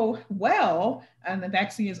things go well and the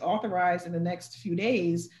vaccine is authorized in the next few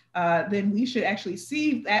days, then we should actually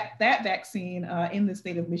see that vaccine in the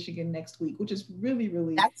state of Michigan next week, which is really,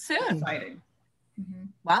 really exciting. Mm-hmm.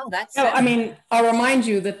 Wow, that's so. I mean, I'll remind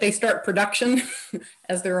you that they start production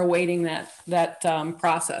as they're awaiting that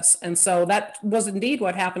process, and so that was indeed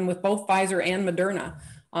what happened with both Pfizer and Moderna.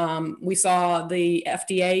 We saw the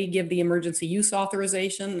FDA give the emergency use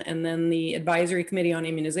authorization, and then the advisory committee on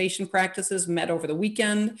immunization practices met over the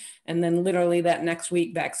weekend, and then literally that next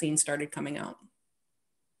week, vaccines started coming out.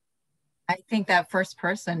 I think that first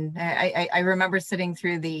person, I remember sitting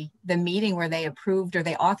through the meeting where they approved or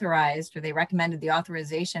they authorized or they recommended the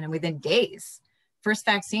authorization, and within days, first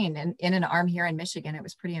vaccine in an arm here in Michigan. It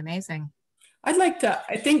was pretty amazing. I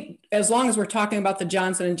think as long as we're talking about the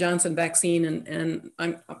Johnson & Johnson vaccine, and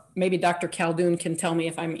maybe Dr. Khaldun can tell me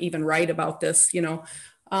if I'm even right about this,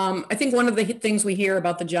 I think one of the things we hear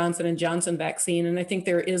about the Johnson & Johnson vaccine, and I think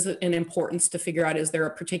there is an importance to figure out, is there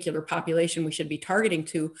a particular population we should be targeting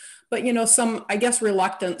to? But, some, I guess,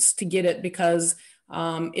 reluctance to get it because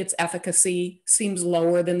its efficacy seems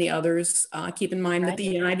lower than the others. Keep in mind that the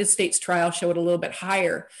United States trial showed a little bit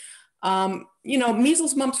higher.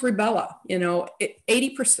 Measles, mumps, rubella,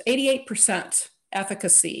 88%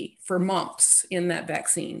 efficacy for mumps in that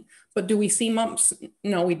vaccine. But do we see mumps?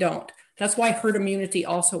 No, we don't. That's why herd immunity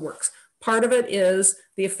also works. Part of it is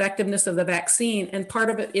the effectiveness of the vaccine, and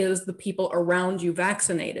part of it is the people around you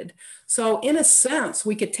vaccinated. So in a sense,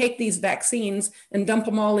 we could take these vaccines and dump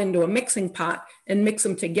them all into a mixing pot and mix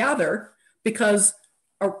them together because,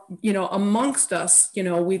 amongst us,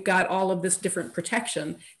 we've got all of this different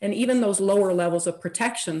protection. And even those lower levels of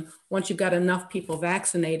protection, once you've got enough people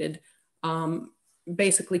vaccinated,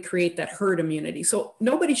 basically create that herd immunity. So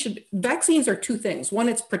vaccines are two things. One,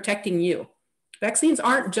 it's protecting you. Vaccines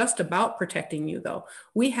aren't just about protecting you, though.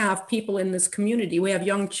 We have people in this community, we have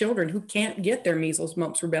young children who can't get their measles,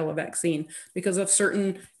 mumps, rubella vaccine because of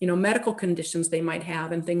certain, medical conditions they might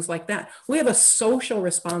have and things like that. We have a social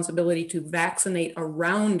responsibility to vaccinate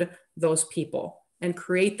around those people and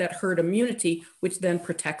create that herd immunity, which then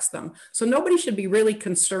protects them. So nobody should be really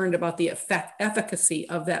concerned about the efficacy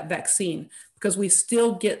of that vaccine, because we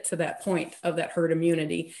still get to that point of that herd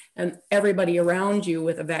immunity, and everybody around you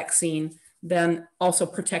with a vaccine then also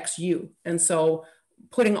protects you. And so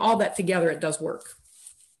putting all that together, it does work.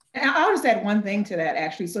 I'll just add one thing to that,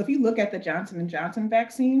 actually. So if you look at the Johnson & Johnson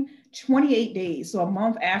vaccine, 28 days, so a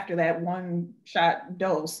month after that one-shot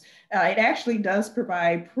dose, it actually does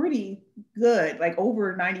provide pretty good, like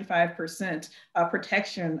over 95%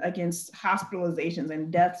 protection against hospitalizations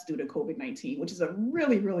and deaths due to COVID-19, which is a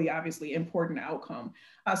really, really obviously important outcome.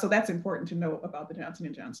 So that's important to know about the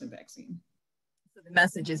Johnson & Johnson vaccine. So the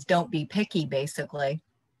message is don't be picky, basically.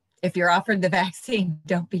 If you're offered the vaccine,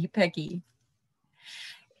 don't be picky.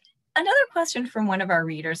 Another question from one of our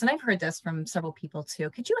readers, and I've heard this from several people too.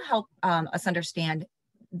 Could you help us understand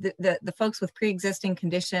the folks with pre-existing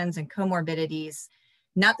conditions and comorbidities,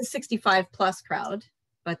 not the 65 plus crowd,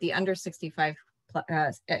 but the under 65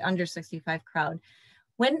 crowd?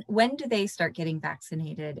 When do they start getting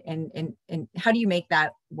vaccinated, and how do you make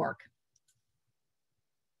that work?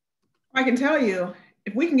 I can tell you,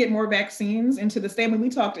 if we can get more vaccines into the state, we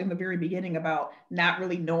talked in the very beginning about not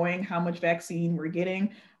really knowing how much vaccine we're getting.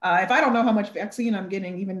 If I don't know how much vaccine I'm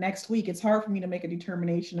getting even next week, it's hard for me to make a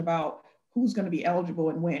determination about who's going to be eligible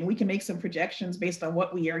and when. We can make some projections based on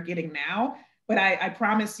what we are getting now, but I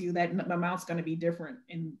promise you that the amount's going to be different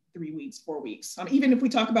in 3 weeks, 4 weeks. Even if we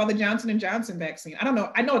talk about the Johnson & Johnson vaccine, I don't know.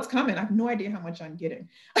 I know it's coming. I have no idea how much I'm getting.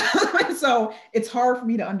 So it's hard for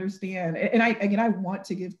me to understand. And I want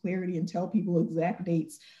to give clarity and tell people exact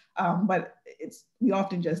dates, but we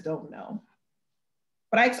often just don't know.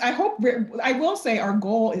 But I will say our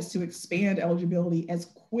goal is to expand eligibility as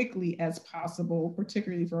quickly as possible,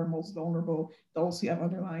 particularly for our most vulnerable, those who have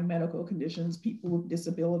underlying medical conditions, people with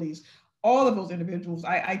disabilities, all of those individuals.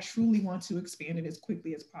 I truly want to expand it as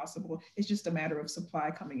quickly as possible. It's just a matter of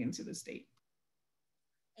supply coming into the state.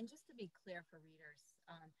 And just to be clear for readers,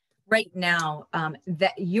 right now,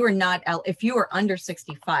 that you are not, if you are under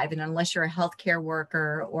 65, and unless you're a healthcare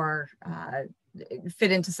worker or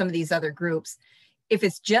fit into some of these other groups, if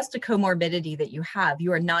it's just a comorbidity that you have,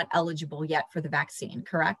 you are not eligible yet for the vaccine,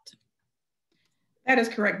 correct? That is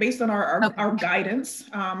correct. Based on our guidance,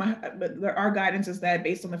 our guidance is that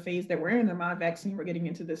based on the phase that we're in, the amount of vaccine we're getting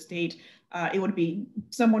into the state, it would be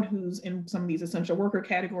someone who's in some of these essential worker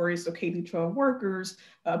categories, so K-12 workers,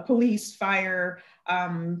 police, fire,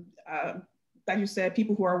 like you said,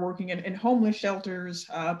 people who are working in homeless shelters,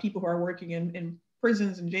 people who are working in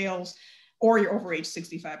prisons and jails, or you're over age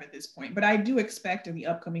 65 at this point. But I do expect in the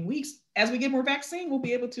upcoming weeks, as we get more vaccine, we'll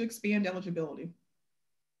be able to expand eligibility.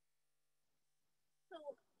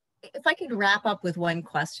 If I could wrap up with one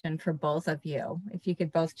question for both of you, if you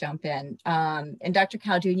could both jump in. And Dr.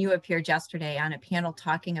 Khaldun, you appeared yesterday on a panel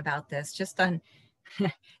talking about this, just on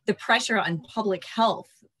the pressure on public health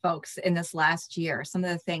folks in this last year. Some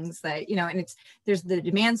of the things that, you know, and there's the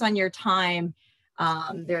demands on your time,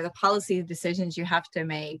 there are the policy decisions you have to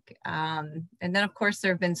make. And then of course,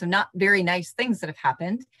 there have been some not very nice things that have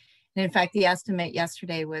happened. And in fact, the estimate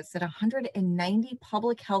yesterday was that 190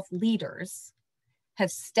 public health leaders have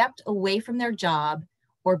stepped away from their job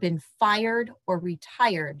or been fired or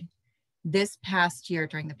retired this past year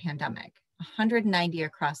during the pandemic, 190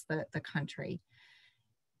 across the country.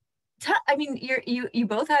 I mean, you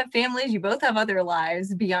both have families, you both have other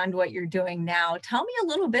lives beyond what you're doing now. Tell me a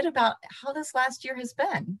little bit about how this last year has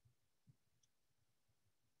been.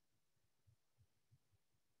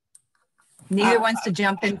 Neither wants to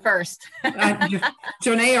jump in first.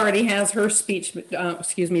 Joneigh already has her speech,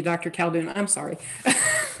 excuse me, Dr. Khaldun, I'm sorry,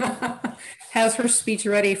 has her speech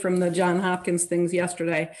ready from the Johns Hopkins things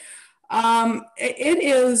yesterday. It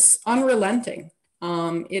is unrelenting.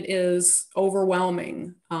 It is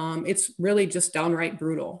overwhelming. It's really just downright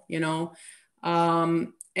brutal, you know,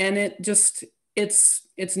 and it's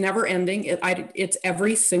never ending. It's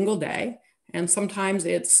every single day. And sometimes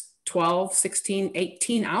it's 12, 16,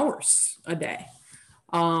 18 hours a day.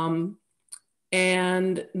 And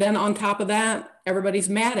then on top of that, everybody's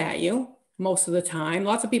mad at you most of the time.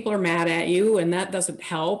 Lots of people are mad at you, and that doesn't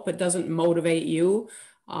help. It doesn't motivate you.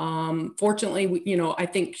 Fortunately, you know, I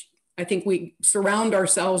think we surround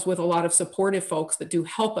ourselves with a lot of supportive folks that do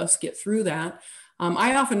help us get through that.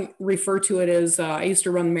 I often refer to it as, I used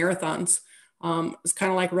to run marathons. It's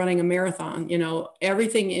kind of like running a marathon, you know,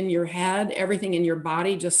 everything in your head, everything in your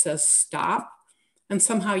body just says stop, and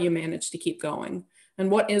somehow you manage to keep going.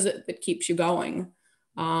 And what is it that keeps you going?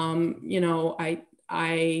 You know,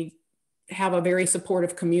 I have a very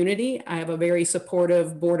supportive community. I have a very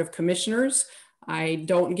supportive board of commissioners. I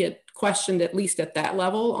don't get questioned, at least at that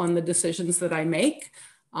level, on the decisions that I make.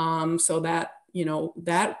 So that, you know,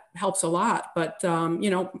 that helps a lot. But,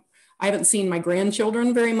 you know, I haven't seen my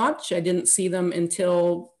grandchildren very much. I didn't see them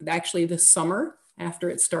until actually this summer. After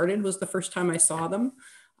it started was the first time I saw them.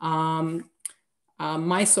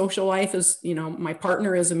 My social life is, you know, my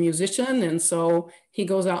partner is a musician, and so he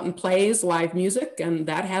goes out and plays live music, and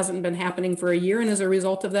that hasn't been happening for a year. And as a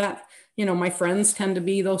result of that, you know, my friends tend to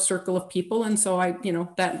be those circle of people. And so you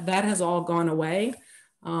know, that has all gone away.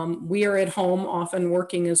 We are at home often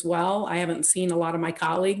working as well. I haven't seen a lot of my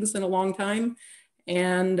colleagues in a long time.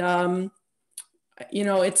 And, you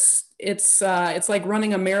know, it's like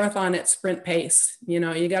running a marathon at sprint pace. You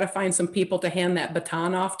know, you got to find some people to hand that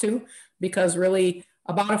baton off to, because really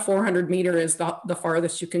about a 400 meter is the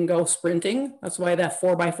farthest you can go sprinting. That's why that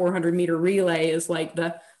 4x400 meter relay is like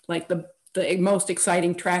the most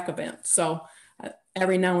exciting track event. So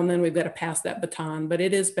every now and then we've got to pass that baton, but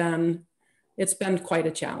it's been quite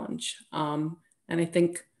a challenge. And I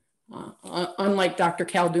think, unlike Dr.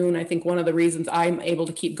 Khaldun, I think one of the reasons I'm able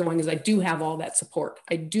to keep going is I do have all that support.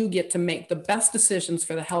 I do get to make the best decisions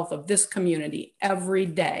for the health of this community every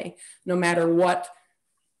day, no matter what,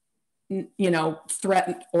 you know,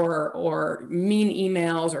 threat or mean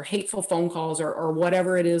emails or hateful phone calls or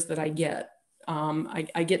whatever it is that I get.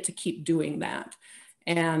 I get to keep doing that.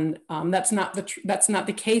 And that's not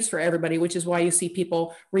the case for everybody, which is why you see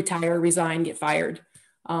people retire, resign, get fired,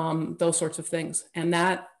 those sorts of things. And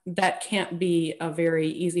that can't be a very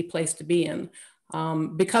easy place to be in.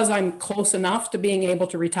 Because I'm close enough to being able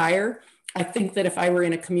to retire, I think that if I were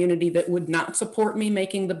in a community that would not support me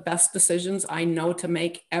making the best decisions I know to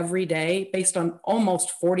make every day, based on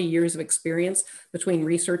almost 40 years of experience between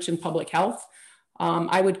research and public health,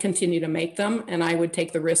 I would continue to make them, and I would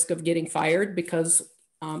take the risk of getting fired, because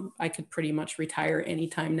I could pretty much retire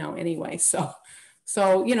anytime now anyway. So,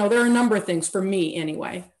 you know, there are a number of things for me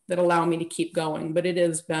anyway that allow me to keep going, but it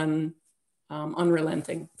has been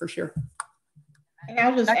unrelenting for sure. And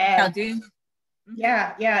I'll just Dr. add, Khaldun.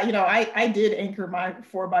 yeah, you know, I did anchor my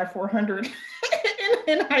 4x400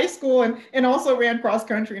 in high school and also ran cross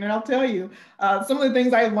country. And I'll tell you, some of the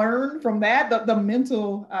things I learned from that, the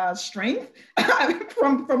mental strength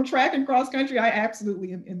from track and cross country, I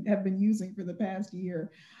absolutely have been using for the past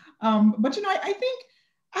year. But, you know, I think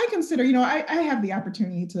I consider, you know, I have the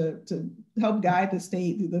opportunity to help guide the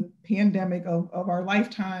state through the pandemic of our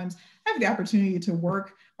lifetimes. I have the opportunity to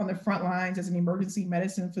work on the front lines as an emergency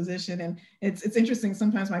medicine physician. And it's interesting,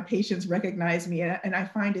 sometimes my patients recognize me and I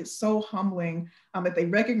find it so humbling that they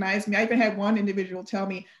recognize me. I even had one individual tell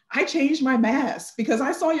me, I changed my mask because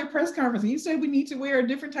I saw your press conference and you said we need to wear a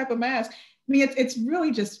different type of mask. I mean, it's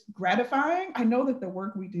really just gratifying. I know that the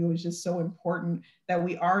work we do is just so important, that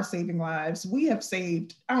we are saving lives. We have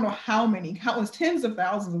saved, I don't know how many, countless tens of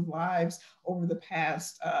thousands of lives over the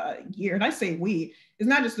past year. And I say we, it's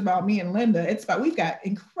not just about me and Linda, it's about, we've got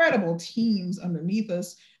incredible teams underneath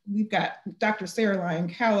us. We've got Dr. Sarah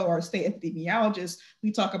Lyon-Callow, our state epidemiologist.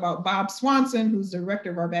 We talk about Bob Swanson, who's the director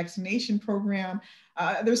of our vaccination program.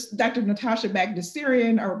 There's Dr. Natasha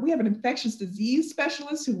Bagdasarian, we have an infectious disease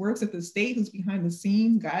specialist who works at the state, who's behind the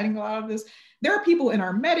scenes guiding a lot of this. There are people in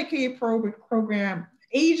our Medicaid program,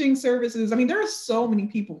 aging services. I mean, there are so many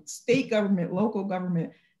people, state government, local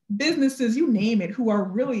government, businesses, you name it, who are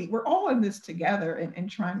really, we're all in this together and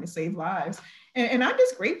trying to save lives. And I'm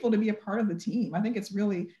just grateful to be a part of the team. I think it's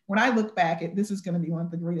really, when I look back, this is going to be one of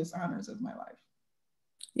the greatest honors of my life.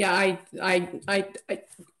 Yeah, I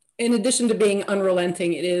in addition to being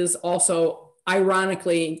unrelenting, it is also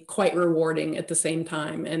ironically quite rewarding at the same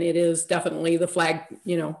time. And it is definitely the flag,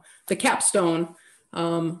 you know, the capstone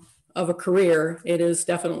of a career. It is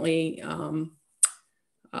definitely,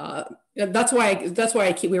 that's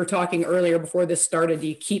why we were talking earlier before this started. Do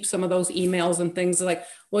you keep some of those emails and things like,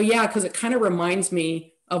 well, yeah, because it kind of reminds me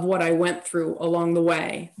of what I went through along the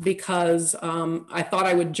way, because I thought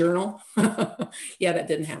I would journal. Yeah, that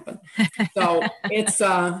didn't happen. So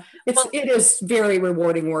it is very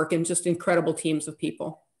rewarding work and just incredible teams of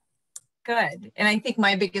people. Good. And I think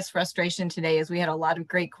my biggest frustration today is we had a lot of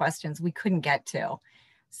great questions we couldn't get to.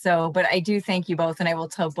 So, but I do thank you both. And I will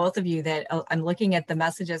tell both of you that I'm looking at the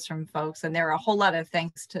messages from folks, and there are a whole lot of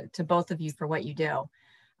thanks to both of you for what you do.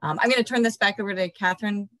 I'm going to turn this back over to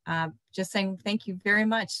Catherine, just saying thank you very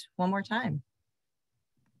much one more time.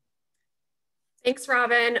 Thanks,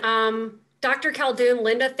 Robin. Dr. Khaldun,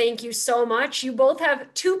 Linda, thank you so much. You both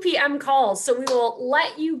have 2 p.m. calls, so we will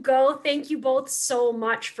let you go. Thank you both so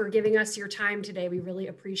much for giving us your time today. We really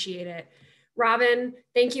appreciate it. Robin,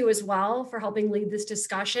 thank you as well for helping lead this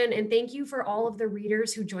discussion. And thank you for all of the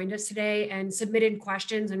readers who joined us today and submitted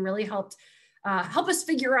questions and really helped help us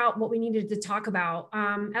figure out what we needed to talk about.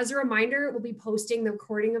 As a reminder, we'll be posting the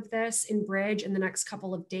recording of this in Bridge in the next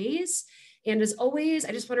couple of days. And as always,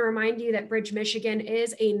 I just want to remind you that Bridge Michigan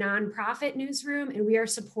is a nonprofit newsroom and we are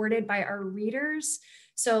supported by our readers.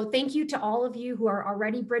 So thank you to all of you who are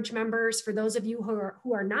already Bridge members. For those of you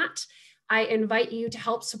who are not, I invite you to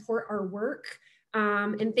help support our work.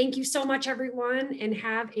 And thank you so much, everyone, and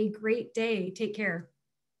have a great day. Take care.